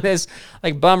relying on this,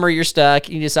 like, bummer, you're stuck,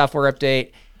 you need a software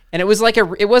update. And it was like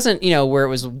it wasn't, where it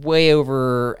was way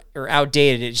over or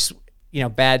outdated. It's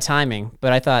just, bad timing.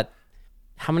 But I thought,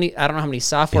 I don't know how many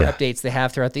software updates they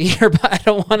have throughout the year, but I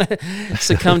don't want to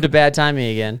succumb to bad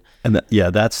timing again. And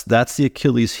that's the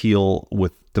Achilles heel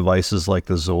with devices like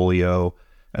the Zoleo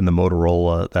and the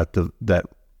Motorola that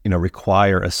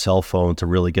require a cell phone to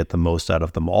really get the most out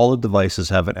of them. All the devices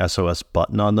have an SOS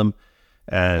button on them.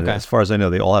 And as far as I know,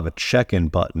 they all have a check-in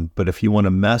button. But if you want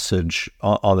to message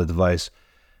on the device,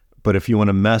 you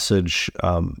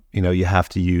have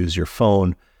to use your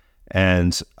phone.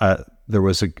 And there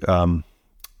was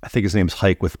I think his name's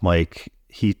Hike with Mike.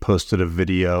 He posted a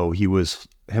video. Him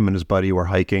and his buddy were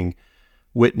hiking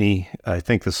Whitney, I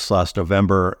think this was last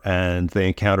November, and they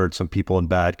encountered some people in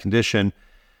bad condition.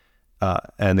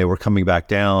 And they were coming back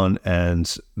down,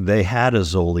 and they had a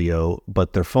Zoleo,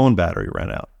 but their phone battery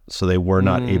ran out. So they were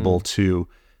not able to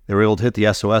hit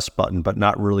the SOS button, but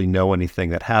not really know anything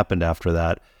that happened after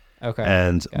that. Okay.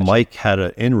 And gotcha. Mike had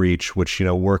an inReach, which,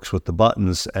 works with the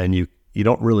buttons, and you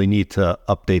don't really need to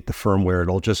update the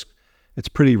firmware. It's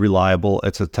pretty reliable.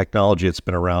 It's a technology that's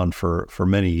been around for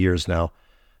many years now.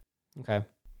 Okay.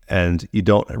 And you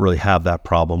don't really have that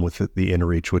problem with the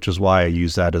inReach, which is why I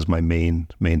use that as my main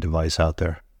device out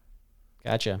there.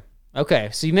 Gotcha. Okay.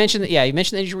 So you mentioned that, the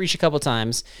inReach a couple of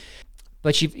times.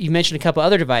 but you mentioned a couple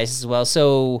other devices as well.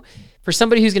 So for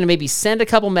somebody who's going to maybe send a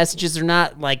couple messages, they're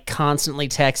not like constantly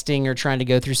texting or trying to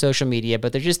go through social media,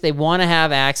 but they want to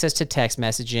have access to text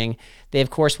messaging. They of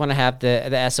course want to have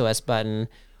the SOS button.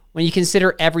 When you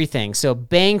consider everything, so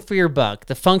bang for your buck,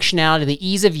 the functionality, the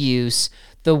ease of use,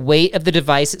 the weight of the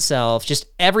device itself, just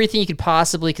everything you could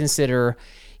possibly consider,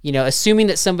 assuming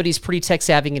that somebody's pretty tech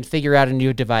savvy and can figure out a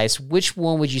new device, which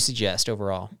one would you suggest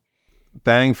overall?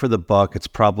 Bang for the buck, it's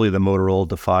probably the Motorola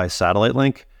Defy Satellite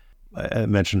Link. I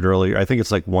mentioned earlier, I think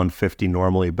it's like $150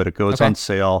 normally, but it goes on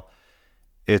sale.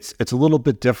 It's a little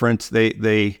bit different.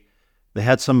 They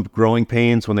had some growing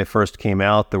pains when they first came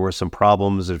out. There were some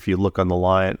problems. If you look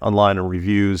online in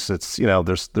reviews, it's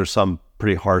there's some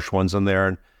pretty harsh ones in there,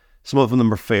 and some of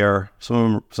them are fair.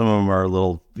 Some of them are a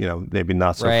little maybe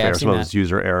not so fair. Some of it's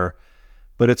user error,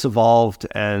 but it's evolved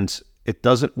and it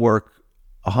doesn't work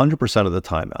 100% of the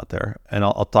time out there. And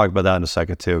I'll talk about that in a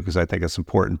second too, because I think it's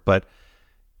important. But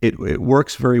it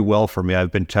works very well for me.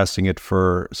 I've been testing it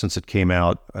since it came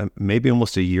out, maybe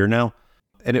almost a year now.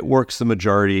 And it works the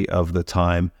majority of the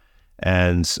time,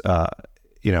 and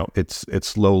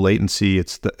it's low latency.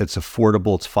 It's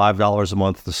affordable. It's $5 a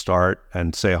month to start,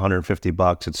 and say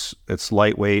 $150. It's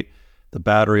lightweight. The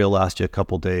battery will last you a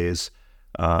couple days,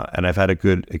 and I've had a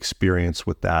good experience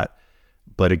with that.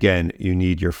 But again, you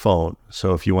need your phone.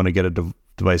 So if you want to get a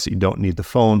device that you don't need the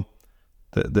phone,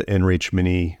 the InReach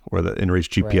Mini or the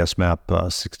InReach GPS Map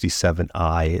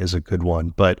 67i is a good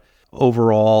one. But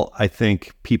overall, I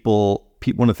think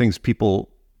one of the things people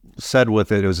said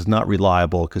with it is it's not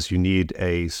reliable because you need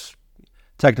a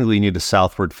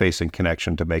southward facing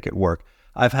connection to make it work.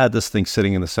 I've had this thing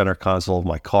sitting in the center console of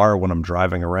my car when I'm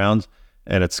driving around,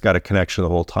 and it's got a connection the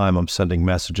whole time I'm sending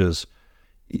messages.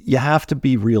 You have to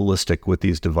be realistic with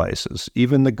these devices.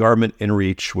 Even the Garmin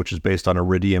InReach, which is based on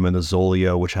Iridium, and the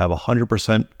Zoleo, which have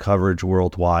 100% coverage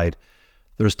worldwide,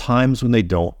 there's times when they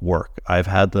don't work. I've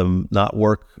had them not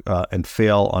work and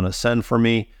fail on a send for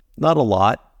me. Not a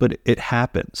lot, but it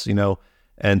happens,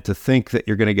 and to think that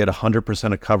you're going to get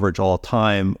 100% of coverage all the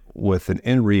time with an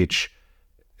InReach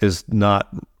is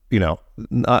not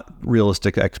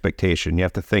realistic expectation. You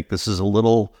have to think this is a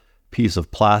little piece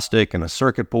of plastic and a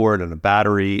circuit board and a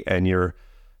battery, and you're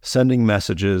sending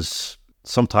messages,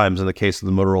 sometimes in the case of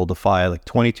the Motorola Defy, like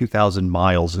 22,000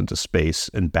 miles into space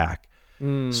and back.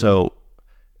 So,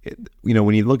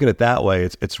 when you look at it that way,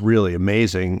 it's really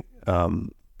amazing.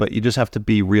 But you just have to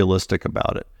be realistic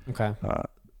about it. Okay.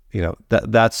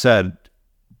 That said,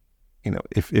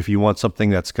 if you want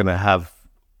something that's going to have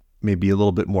maybe a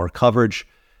little bit more coverage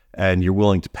and you're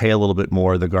willing to pay a little bit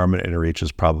more, the Garmin InReach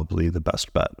is probably the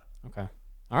best bet. Okay.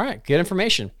 All right. Good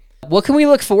information. What can we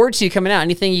look forward to coming out?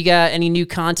 Anything you got, any new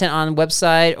content on the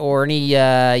website or any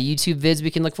YouTube vids we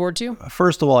can look forward to?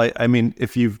 First of all, I mean,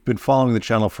 if you've been following the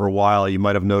channel for a while, you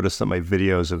might have noticed that my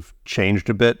videos have changed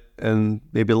a bit in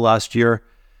maybe the last year.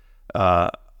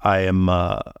 I'm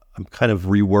kind of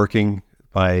reworking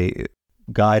my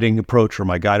guiding approach or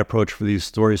my guide approach for these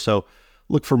stories. So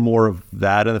look for more of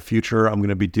that in the future. I'm going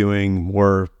to be doing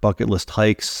more bucket list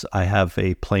hikes. I have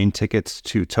a plane ticket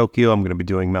to Tokyo. I'm going to be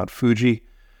doing Mount Fuji,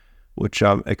 which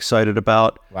I'm excited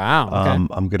about. Wow. Okay.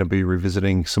 I'm going to be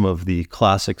revisiting some of the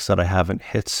classics that I haven't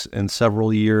hit in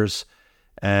several years.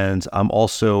 And I'm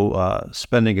also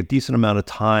spending a decent amount of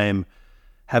time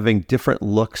having different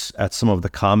looks at some of the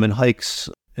common hikes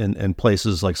in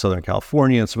places like Southern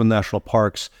California and some of the national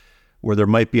parks, where there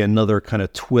might be another kind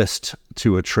of twist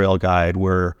to a trail guide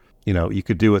where, you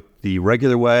could do it the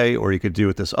regular way or you could do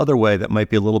it this other way that might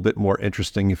be a little bit more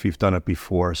interesting if you've done it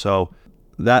before. So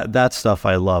that stuff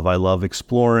I love. I love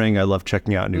exploring. I love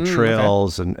checking out new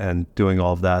trails and doing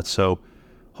all of that. So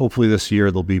hopefully this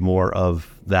year there'll be more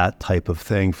of that type of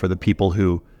thing for the people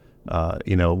who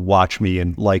watch me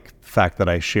and like the fact that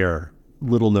I share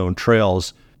little known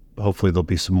trails. Hopefully there'll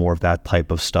be some more of that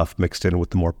type of stuff mixed in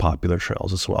with the more popular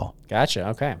trails as well. Gotcha.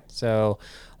 Okay. So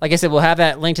like I said, we'll have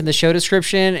that linked in the show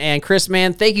description. And Chris,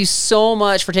 man, thank you so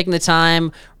much for taking the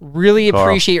time. Really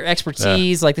appreciate your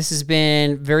expertise. Yeah. Like, this has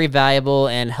been very valuable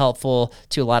and helpful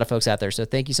to a lot of folks out there. So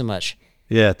thank you so much.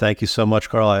 Yeah, thank you so much,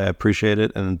 Carl. I appreciate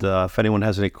it. And if anyone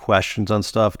has any questions on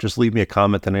stuff, just leave me a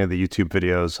comment on any of the YouTube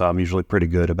videos. I'm usually pretty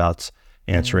good about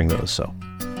answering those. So,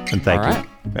 and thank you.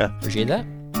 Yeah. Appreciate that.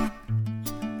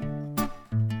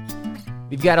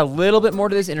 We've got a little bit more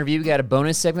to this interview. We got a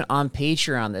bonus segment on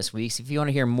Patreon this week. So if you want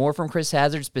to hear more from Chris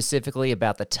Hazzard, specifically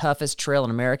about the toughest trail in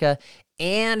America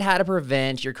and how to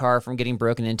prevent your car from getting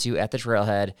broken into at the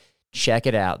trailhead, check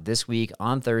it out this week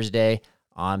on Thursday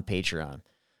on Patreon.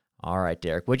 All right,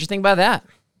 Derek, what'd you think about that?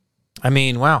 I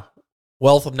mean, wow.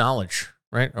 Wealth of knowledge.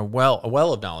 right? A well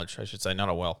of knowledge, I should say, not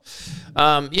a well.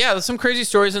 Yeah, there's some crazy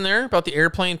stories in there about the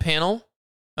airplane panel.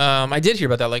 I did hear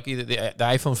about that. Like the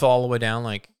iPhone fell all the way down,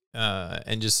 like,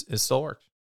 and just it still worked.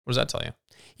 What does that tell you?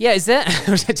 Yeah, is that what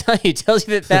does that tell you? It tells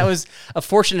you that was a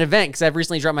fortunate event because I've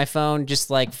recently dropped my phone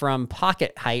just like from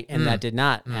pocket height, and that did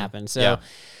not happen. So, Yeah.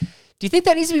 do you think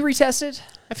that needs to be retested?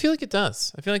 I feel like it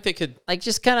does. I feel like they could. Like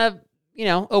just kind of,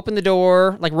 open the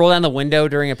door, like roll down the window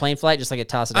during a plane flight, just like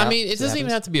toss it out. I mean, it doesn't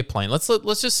even have to be a plane. Let's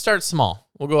just start small.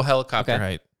 We'll go helicopter Okay.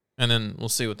 height, and then we'll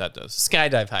see what that does.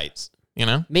 Skydive heights,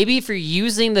 Maybe if you're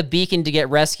using the beacon to get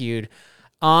rescued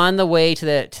on the way to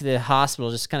the hospital,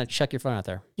 just kind of chuck your phone out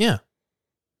there. Yeah.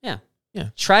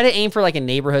 Yeah. Try to aim for like a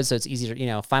neighborhood so it's easier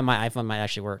to, find my iPhone might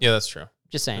actually work. Yeah, that's true.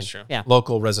 Just saying. That's true. Yeah.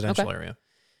 Local residential area.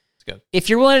 It's good. If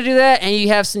you're willing to do that and you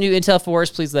have some new intel for us,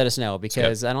 please let us know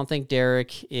because I don't think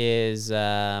Derek is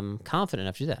confident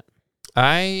enough to do that.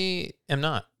 I am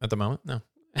not at the moment. No.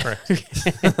 Correct.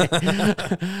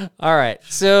 All right.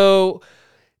 So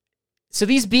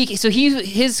these beacons,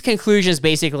 his conclusion is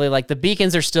basically like the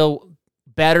beacons are still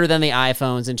better than the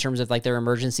iPhones in terms of like their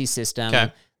emergency system.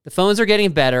 Okay. The phones are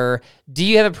getting better. Do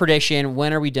you have a prediction?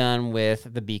 When are we done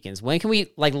with the beacons? When can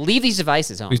we like leave these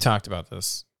devices home? We talked about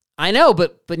this. I know,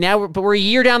 but now we're a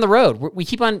year down the road.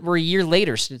 We're a year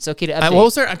later, so it's okay to update. What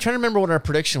was I'm trying to remember what our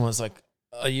prediction was like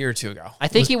a year or two ago. I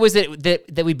think it was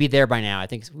that we'd be there by now. I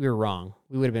think we were wrong.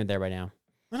 We would have been there by now.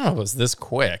 I don't know if it was this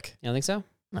quick. You don't think so?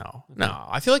 No.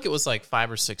 I feel like it was like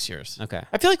 5 or 6 years. Okay.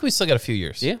 I feel like we still got a few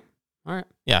years. Yeah. All right.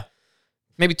 Yeah.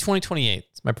 Maybe 2028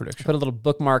 is my prediction. Put a little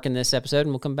bookmark in this episode, and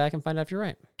we'll come back and find out if you're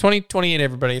right. 2028,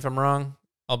 everybody. If I'm wrong,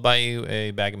 I'll buy you a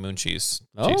bag of moon cheese.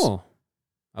 Oh,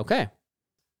 okay.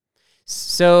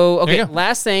 So, There you okay, go.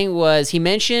 last thing was he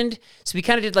mentioned, so we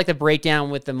kind of did like the breakdown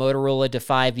with the Motorola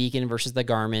Defy Beacon versus the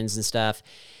Garmin's and stuff.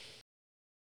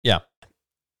 Yeah.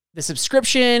 The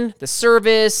subscription, the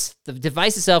service, the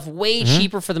device itself, way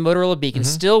cheaper for the Motorola Beacon,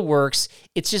 still works.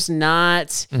 It's just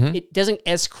not, it doesn't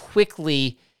as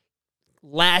quickly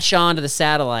latch onto the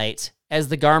satellite as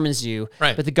the Garmin's do.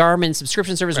 Right. But the Garmin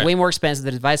subscription service is way more expensive,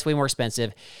 the device way more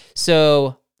expensive.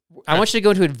 So I want you to go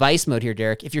into advice mode here,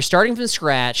 Derek. If you're starting from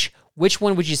scratch, which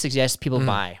one would you suggest people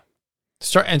buy?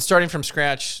 Starting from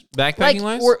scratch, backpacking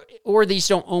wise? Or they just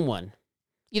don't own one.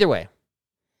 Either way.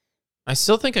 I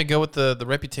still think I go with the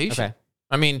reputation. Okay.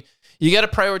 I mean, you got to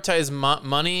prioritize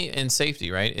money and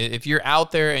safety, right? If you're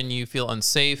out there and you feel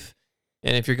unsafe,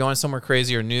 and if you're going somewhere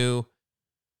crazy or new,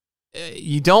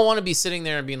 you don't want to be sitting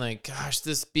there and being like, gosh,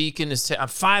 this beacon is, I'm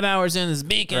 5 hours in this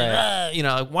beacon. Right.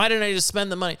 Like, why didn't I just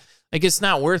spend the money? Like, it's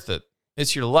not worth it.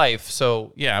 It's your life.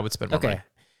 So, yeah, I would spend more money.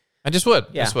 I just would.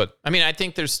 Yeah. I mean, I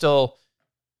think there's still,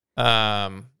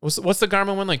 what's the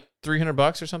Garmin one, like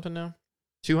 $300 or something now?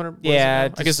 200? Yeah.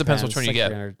 I guess it depends which one you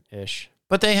get. 300-ish.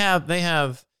 But they have,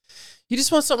 you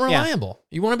just want something reliable.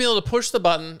 You want to be able to push the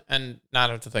button and not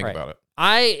have to think about it.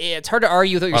 It's hard to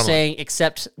argue with what you're saying,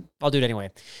 except I'll do it anyway.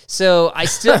 So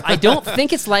I don't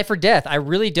think it's life or death. I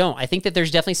really don't. I think that there's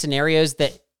definitely scenarios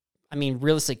that, I mean,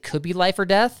 realistically could be life or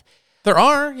death. There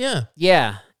are, yeah.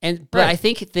 Yeah. But I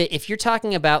think that if you're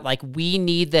talking about like, we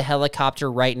need the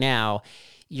helicopter right now,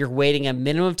 you're waiting a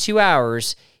minimum of 2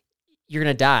 hours, you're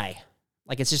going to die.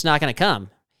 Like, it's just not going to come.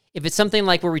 If it's something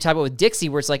like where we talk about with Dixie,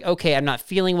 where it's like, okay, I'm not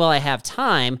feeling well, I have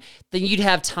time, then you'd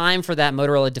have time for that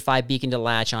Motorola Defy Beacon to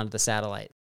latch onto the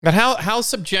satellite. But how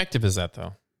subjective is that,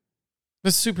 though?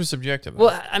 That's super subjective.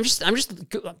 Well, I'm just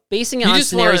basing it on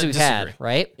scenarios we've had,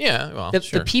 right? Yeah, well, The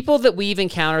sure. people that we've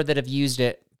encountered that have used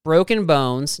it, broken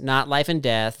bones, not life and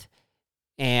death.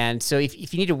 And so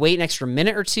if you need to wait an extra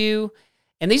minute or two,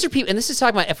 and these are people, and this is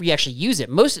talking about if we actually use it.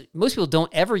 Most people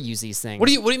don't ever use these things. What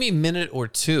do you mean minute or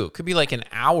two? It could be like an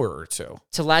hour or two.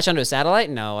 To latch onto a satellite?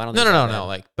 No, I don't think No.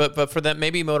 Like, but for that,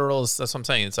 maybe Motorola's, that's what I'm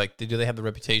saying. It's like, do they have the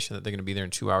reputation that they're going to be there in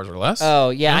 2 hours or less?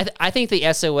 Oh, yeah. I think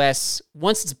the SOS,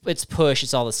 once it's pushed,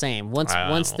 it's all the same.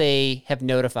 Once they have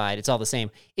notified, it's all the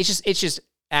same. It's just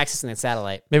accessing the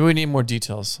satellite. Maybe we need more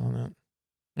details on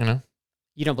that.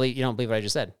 You don't believe what I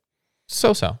just said.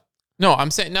 So. No,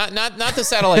 I'm saying not the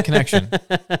satellite connection.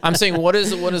 I'm saying what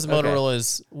is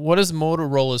Motorola's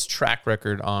track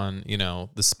record on,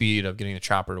 the speed of getting a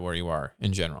chopper to where you are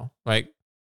in general, right?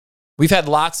 We've had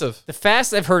lots of The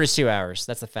fastest I've heard is 2 hours.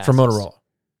 That's the fastest. for Motorola.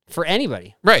 For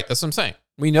anybody. Right, that's what I'm saying.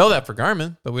 We know that for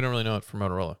Garmin, but we don't really know it for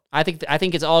Motorola. I think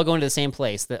it's all going to the same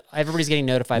place. That everybody's getting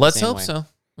notified Let's the same hope way. so.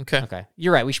 Okay. Okay.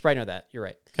 You're right. We should probably know that. You're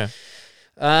right. Okay.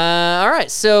 All right.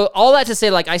 So all that to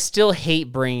say, like, I still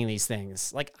hate bringing these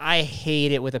things. Like, I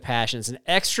hate it with a passion. It's an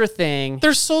extra thing.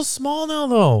 They're so small now,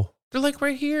 though. They're like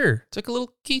right here. It's like a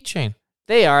little keychain.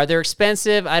 They are. They're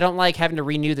expensive. I don't like having to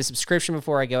renew the subscription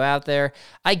before I go out there.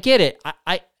 I get it.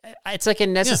 it's like a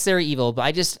necessary evil, but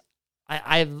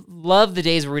I love the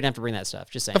days where we don't have to bring that stuff.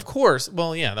 Just saying. Of course.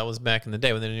 Well, yeah, that was back in the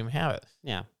day when they didn't even have it.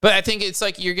 Yeah. But I think it's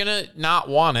like you're going to not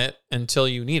want it until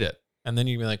you need it. And then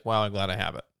you'll be like, wow, I'm glad I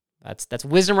have it. That's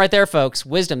wisdom right there, folks.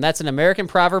 Wisdom. That's an American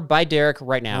proverb by Derek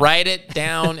right now. Write it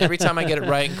down. Every time I get it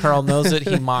right and Carl knows it,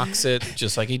 he mocks it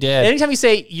just like he did. Anytime you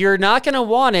say you're not going to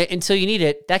want it until you need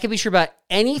it, that could be true about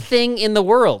anything in the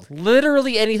world.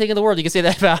 Literally anything in the world. You can say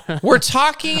that about. We're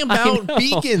talking about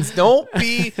beacons. Don't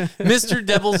be Mr.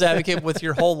 Devil's Advocate with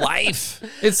your whole life.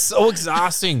 It's so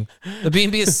exhausting. The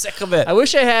B&B is sick of it. I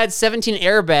wish I had 17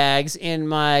 airbags in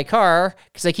my car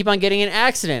because I keep on getting in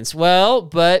accidents. Well,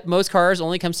 but most cars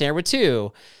only come standard with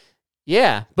 2.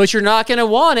 Yeah, but you're not going to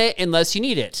want it unless you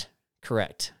need it.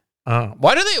 Correct.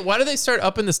 Why do they start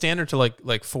upping the standard to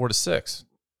like 4 to 6?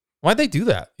 Why'd they do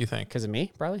that, you think? Because of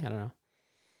me, probably? I don't know.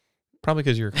 Probably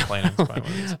because you're complaining.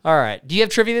 All right. Do you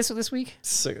have trivia this week?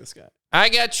 Sick of this guy. I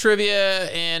got trivia,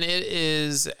 and it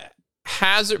is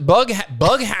bug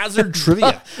hazard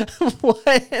trivia.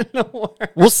 What in the world?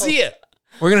 We'll see it.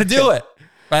 We're going to do it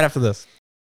right after this.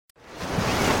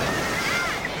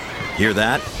 Hear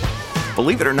that?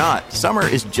 Believe it or not, summer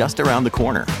is just around the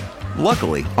corner.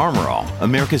 Luckily, Armor All,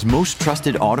 America's most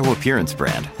trusted auto appearance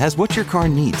brand, has what your car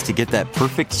needs to get that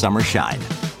perfect summer shine.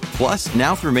 Plus,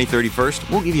 now through May 31st,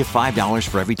 we'll give you $5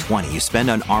 for every $20 you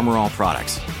spend on Armor All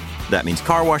products. That means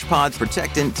car wash pods,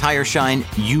 protectant, tire shine,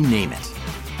 you name it.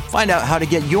 Find out how to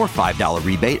get your $5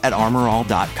 rebate at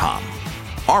armorall.com.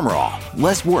 Armor All,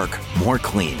 less work, more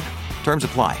clean. Terms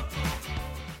apply.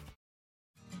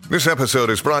 This episode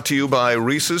is brought to you by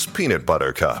Reese's Peanut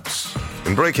Butter Cups.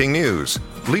 In breaking news,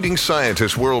 leading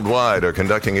scientists worldwide are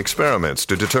conducting experiments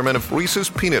to determine if Reese's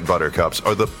Peanut Butter Cups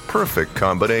are the perfect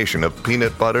combination of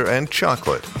peanut butter and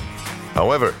chocolate.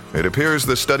 However, it appears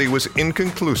the study was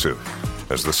inconclusive,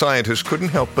 as the scientists couldn't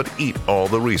help but eat all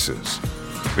the Reese's.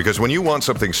 Because when you want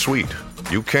something sweet,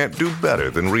 you can't do better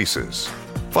than Reese's.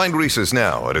 Find Reese's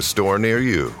now at a store near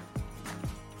you.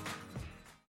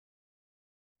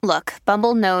 Look,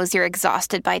 Bumble knows you're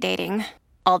exhausted by dating.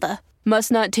 All the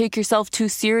must not take yourself too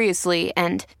seriously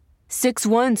and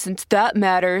 6'1" since that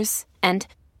matters. And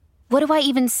what do I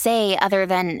even say other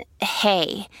than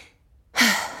hey?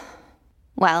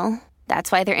 Well,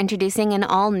 that's why they're introducing an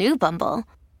all-new Bumble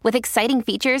with exciting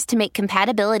features to make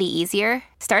compatibility easier,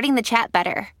 starting the chat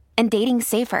better, and dating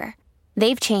safer.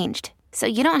 They've changed, so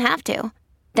you don't have to.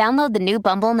 Download the new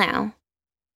Bumble now.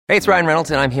 Hey, it's Ryan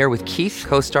Reynolds, and I'm here with Keith,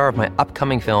 co-star of my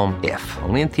upcoming film, If,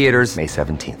 only in theaters May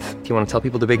 17th. Do you want to tell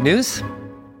people the big news?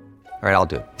 All right, I'll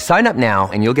do it. Sign up now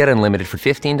and you'll get unlimited for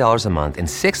 $15 a month and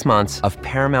 6 months of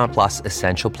Paramount Plus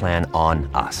Essential Plan on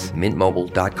us.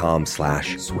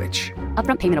 MintMobile.com/switch.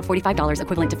 Upfront payment of $45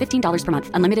 equivalent to $15 per month.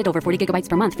 Unlimited over 40 gigabytes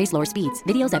per month. Face lower speeds.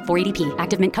 Videos at 480p.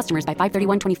 Active Mint customers by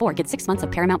 531.24 get 6 months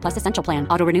of Paramount Plus Essential Plan.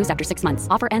 Auto renews after 6 months.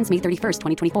 Offer ends May 31st,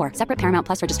 2024. Separate Paramount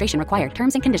Plus registration required.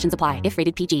 Terms and conditions apply if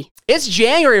rated PG. It's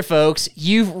January, folks.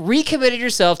 You've recommitted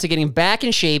yourself to getting back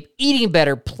in shape, eating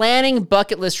better, planning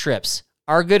bucket list trips.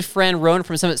 Our good friend Ronan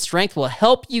from Summit Strength will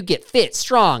help you get fit,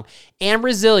 strong, and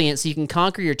resilient so you can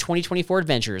conquer your 2024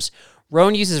 adventures.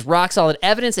 Ronan uses rock-solid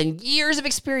evidence and years of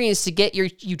experience to get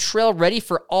you trail ready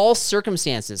for all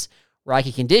circumstances.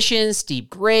 Rocky conditions, steep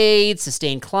grades,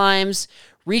 sustained climbs.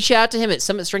 Reach out to him at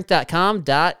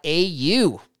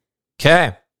summitstrength.com.au.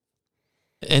 Okay.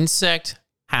 Insect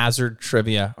hazard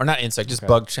trivia. Or not insect, just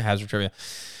bug hazard trivia.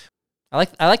 I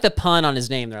like the pun on his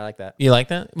name there. I like that. You like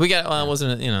that? We got,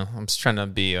 wasn't it, I'm just trying to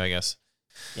be you, I guess.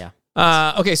 Yeah.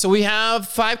 Okay, so we have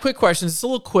 5 quick questions. It's a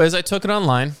little quiz. I took it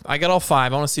online. I got all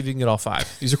 5. I want to see if you can get all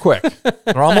 5. These are quick.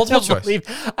 They're all multiple choice.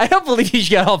 I don't believe you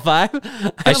got all 5.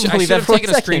 I should have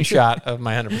taken a screenshot of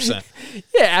my 100%.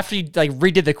 Yeah, after you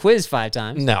redid the quiz 5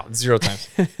 times. No, 0 times.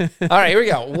 All right, here we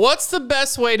go. What's the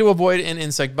best way to avoid an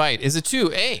insect bite? Is it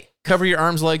to A, cover your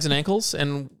arms, legs, and ankles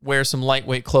and wear some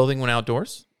lightweight clothing when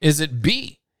outdoors? Is it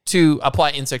B, to apply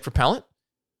insect repellent?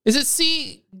 Is it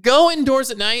C, go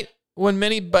indoors at night when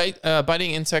many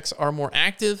biting insects are more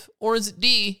active? Or is it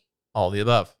D, all the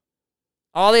above?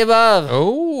 All the above.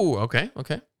 Oh, okay.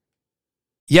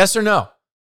 Yes or no?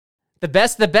 The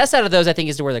best out of those, I think,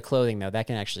 is to wear the clothing, though. That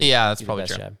can actually that's probably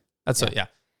true. Job. Yeah.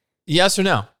 Yes or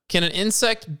no? Can an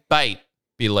insect bite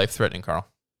be life-threatening, Carl?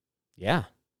 Yeah.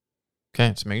 Okay,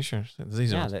 just making sure.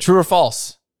 These are true or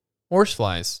false?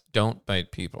 Horseflies don't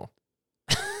bite people.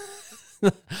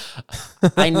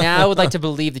 I now would like to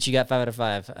believe that you got 5 out of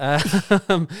 5.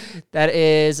 That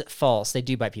is false. They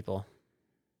do bite people.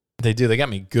 They do. They got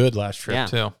me good last trip,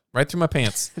 too. Right through my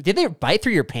pants. Did they bite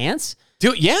through your pants?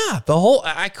 Dude, yeah.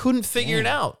 I couldn't figure it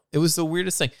out. It was the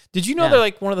weirdest thing. Did you know they're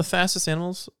like one of the fastest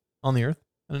animals on the earth?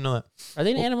 I didn't know that. Are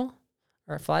they an animal?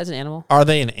 Are flies an animal? Are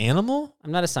they an animal?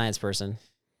 I'm not a science person.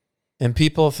 And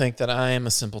people think that I am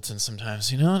a simpleton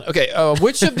sometimes, you know? Okay,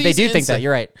 which of these They do think that.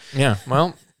 You're right. Yeah,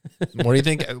 well, what do you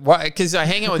think? Why? Because I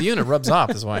hang out with you and it rubs off,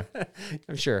 is why.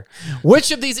 I'm sure.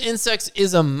 Which of these insects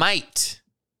is a mite?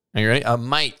 Are you ready? A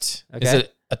mite. Okay. Is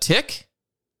it a tick?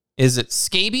 Is it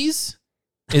scabies?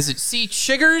 Is it C,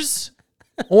 chiggers?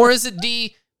 Or is it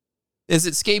D, is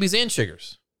it scabies and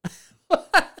chiggers?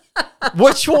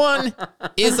 Which one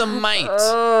is a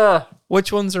mite?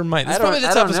 Which ones are mites? This is probably the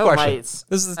toughest question. Mites.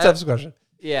 This is the toughest question.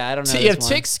 Yeah, I don't know. So you have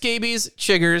ticks, scabies,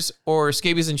 chiggers, or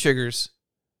scabies and chiggers.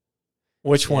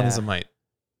 Which one is a mite?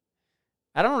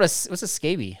 I don't know what's a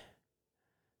scabie.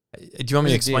 Do you want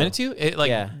me to explain it to you?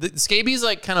 The scabies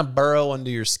like kind of burrow under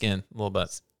your skin a little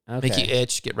bit. Okay. Make you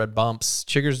itch, get red bumps.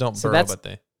 Chiggers don't burrow, but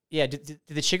they. Yeah, do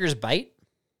the chiggers bite?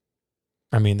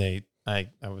 I mean, I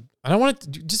don't want to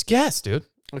just guess, dude.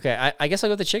 Okay, I guess I'll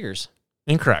go with the chiggers.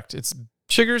 Incorrect. It's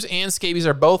chiggers and scabies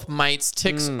are both mites.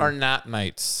 Ticks are not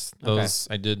mites. Those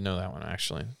I did know that one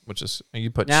actually, which is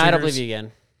you put. Nah, I don't believe you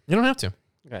again. You don't have to.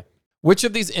 Okay. Which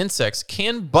of these insects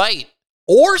can bite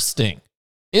or sting?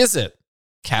 Is it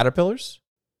caterpillars,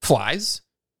 flies,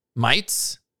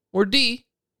 mites, or D,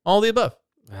 all the above?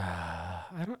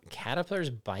 Caterpillars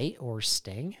bite or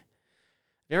sting?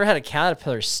 I've never had a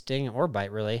caterpillar sting or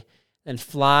bite really. Then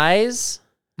flies.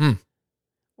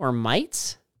 Or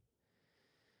mites?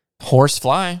 Horse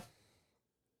fly.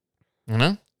 You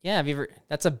know? Yeah, have you ever?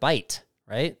 That's a bite,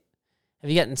 right? Have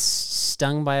you gotten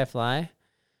stung by a fly?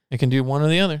 It can do one or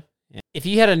the other. Yeah. If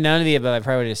you had a none of the above, I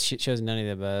probably would have chosen none of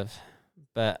the above.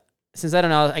 But since I don't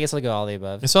know, I guess I'll go all the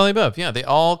above. It's all the above. Yeah, they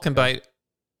all can bite.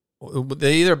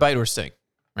 They either bite or sting,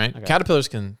 right? Okay. Caterpillars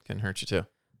can hurt you too,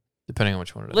 depending on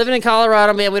which one it is. Living in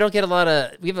Colorado, man, we don't get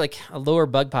we have like a lower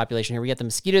bug population here. We get the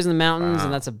mosquitoes in the mountains,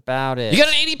 and that's about it. You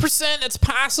got an 80%. That's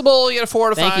possible. You got a 4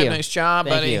 to 5. Thank you. Nice job,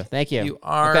 buddy. Thank you. You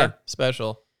are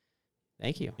special.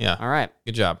 Thank you. Yeah. All right.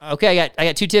 Good job. Okay, I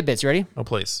got 2 tidbits. You ready? Oh,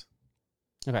 please.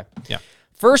 Okay. Yeah.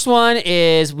 First one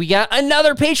is we got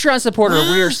another Patreon supporter.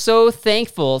 We are so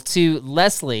thankful to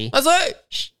Leslie.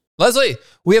 Leslie,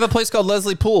 we have a place called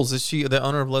Leslie Pools. Is she the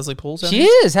owner of Leslie Pools? She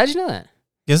is. How'd you know that?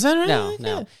 Is that right?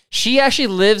 No. She actually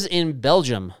lives in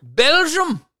Belgium.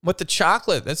 Belgium with the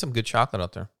chocolate. That's some good chocolate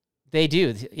out there. They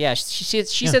do. Yeah. She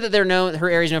said that they're known. Her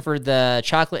area's known for the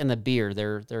chocolate and the beer.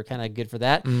 They're kind of good for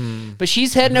that. But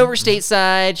she's heading over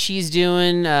stateside. She's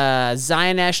doing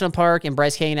Zion National Park and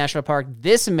Bryce Canyon National Park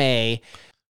this May.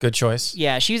 Good choice.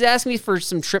 Yeah, she was asking me for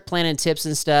some trip planning tips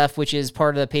and stuff, which is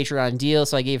part of the Patreon deal.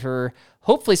 So I gave her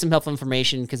hopefully some helpful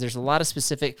information because there's a lot of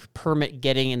specific permit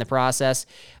getting in the process.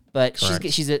 But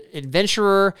she's an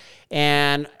adventurer,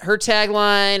 and her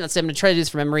tagline, let's say I'm going to try to do this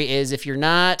from memory, is if you're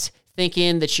not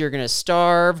thinking that you're going to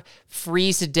starve,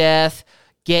 freeze to death,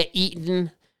 get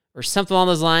eaten, or something along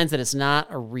those lines, that it's not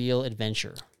a real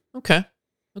adventure. Okay.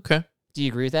 Do you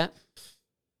agree with that?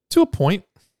 To a point.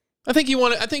 I think you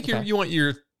want to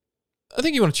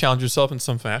challenge yourself in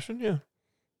some fashion. Yeah.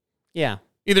 Yeah.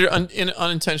 Either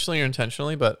unintentionally or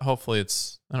intentionally, but hopefully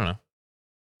it's, I don't know,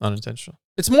 unintentional.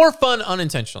 It's more fun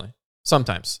unintentionally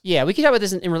sometimes. Yeah, we could talk about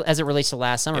this as it relates to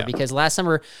last summer, because last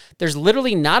summer, there's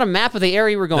literally not a map of the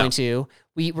area we're going to.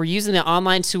 We were using the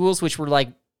online tools, which were like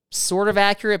sort of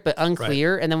accurate, but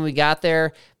unclear. Right. And then when we got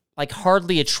there, like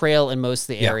hardly a trail in most of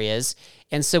the areas.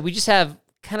 And so we just have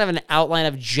kind of an outline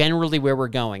of generally where we're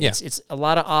going. Yeah. It's a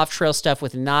lot of off-trail stuff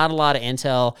with not a lot of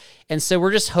intel. And so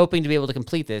we're just hoping to be able to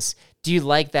complete this. Do you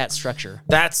like that structure?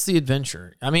 That's the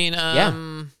adventure. I mean,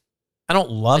 I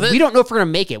don't love it. We don't know if we're going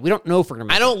to make it.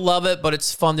 I don't love it, but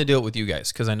it's fun to do it with you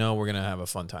guys because I know we're going to have a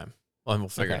fun time. Well, and we'll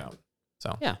figure it out.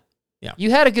 So yeah.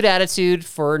 You had a good attitude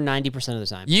for 90% of the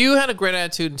time. You had a great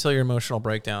attitude until your emotional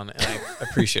breakdown, and I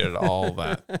appreciated all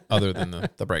that other than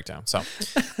the breakdown. So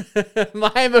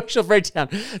my emotional breakdown.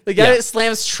 The guy that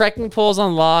slams trekking poles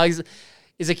on logs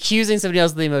is accusing somebody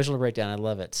else of the emotional breakdown. I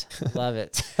love it.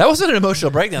 That wasn't an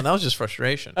emotional breakdown. That was just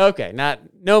frustration. Okay,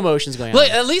 no emotions going on. Look,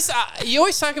 at least you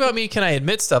always talk about me. Can I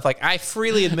admit stuff? Like I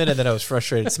freely admitted that I was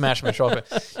frustrated, smashed my shoulder.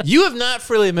 You have not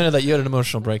freely admitted that you had an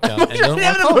emotional breakdown. I didn't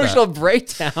have an emotional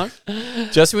breakdown.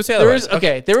 Jesse would say otherwise.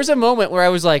 There was a moment where I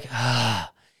was like,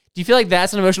 do you feel like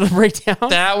that's an emotional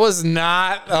breakdown? That was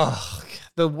not.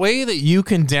 The way that you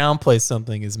can downplay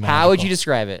something is magical. How would you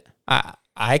describe it?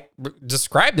 I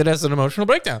described it as an emotional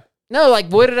breakdown. No, like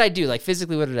what did I do? Like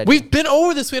physically, what did I do? We've been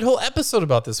over this. We had a whole episode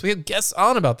about this. We had guests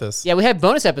on about this. Yeah, we had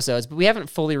bonus episodes, but we haven't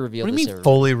fully revealed this. What do you mean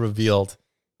fully revealed?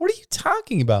 What are you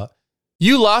talking about?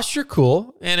 You lost your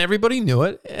cool, and everybody knew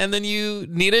it, and then you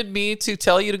needed me to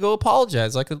tell you to go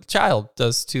apologize like a child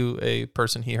does to a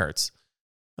person he hurts.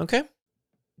 Okay?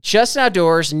 Justin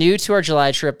Outdoors, new to our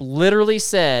July trip, literally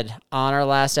said on our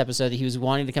last episode that he was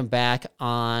wanting to come back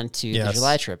on to the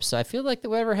July trip. So I feel like that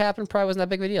whatever happened probably wasn't that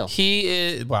big of a deal. He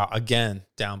is, wow, again,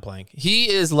 downplaying. He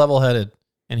is level-headed,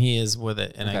 and he is with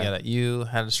it, and I get it. You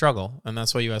had a struggle, and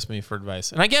that's why you asked me for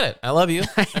advice. And I get it. I love you.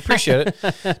 I appreciate it.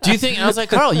 Do you think, I was like,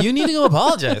 Carl, you need to go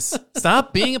apologize.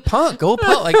 Stop being a punk. Go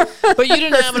apologize. But you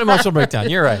didn't have an emotional breakdown.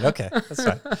 You're right. Okay, that's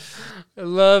fine. I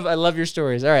love your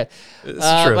stories. All right.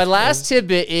 It's true. My last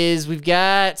tidbit is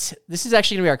this is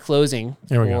actually going to be our closing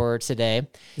for today.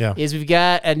 Yeah. Is we've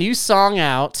got a new song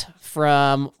out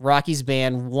from Rocky's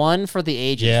band, One for the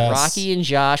Ages. Yes. Rocky and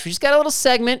Josh. We just got a little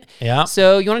segment. Yeah.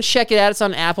 So you want to check it out. It's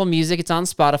on Apple Music. It's on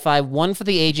Spotify. One for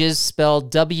the Ages,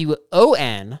 spelled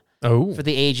WON. Oh. For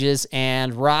the Ages.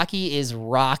 And Rocky is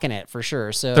rocking it for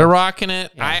sure. So they're rocking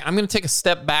it. Yeah. I'm going to take a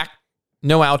step back.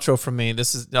 No outro from me.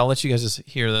 I'll let you guys just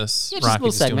hear this. Yeah, just a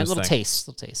little segment, little taste.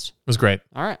 It was great.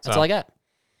 All right. That's all I got.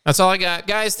 That's all I got.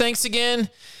 Guys, thanks again.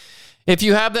 If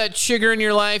you have that sugar in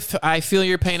your life, I feel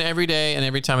your pain every day and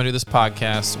every time I do this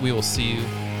podcast. We will see you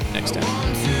next time.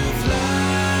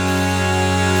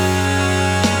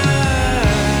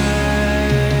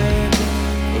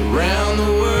 Around the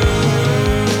world.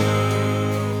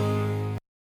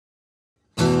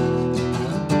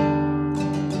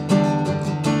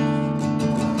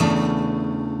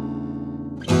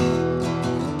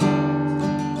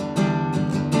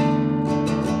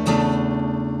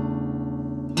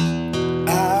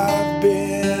 I've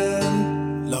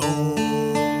been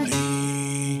lonely.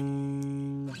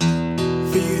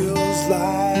 Feels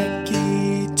like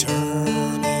eternity.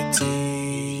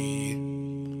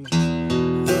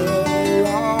 The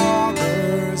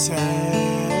robbers have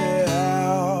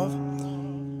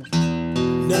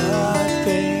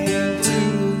nothing to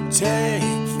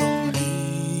take from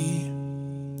me.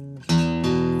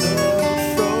 The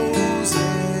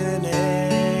frozen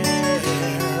air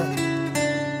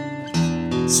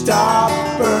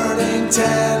stopped burning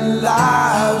 10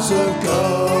 lives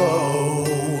ago.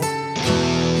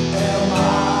 Am I?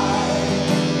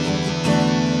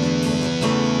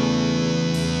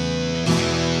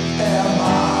 Am I?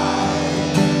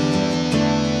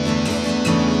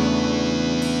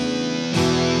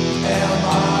 Am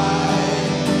I?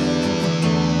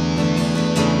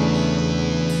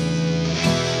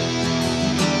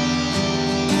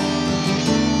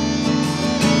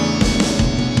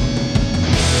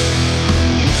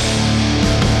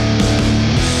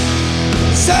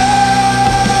 Say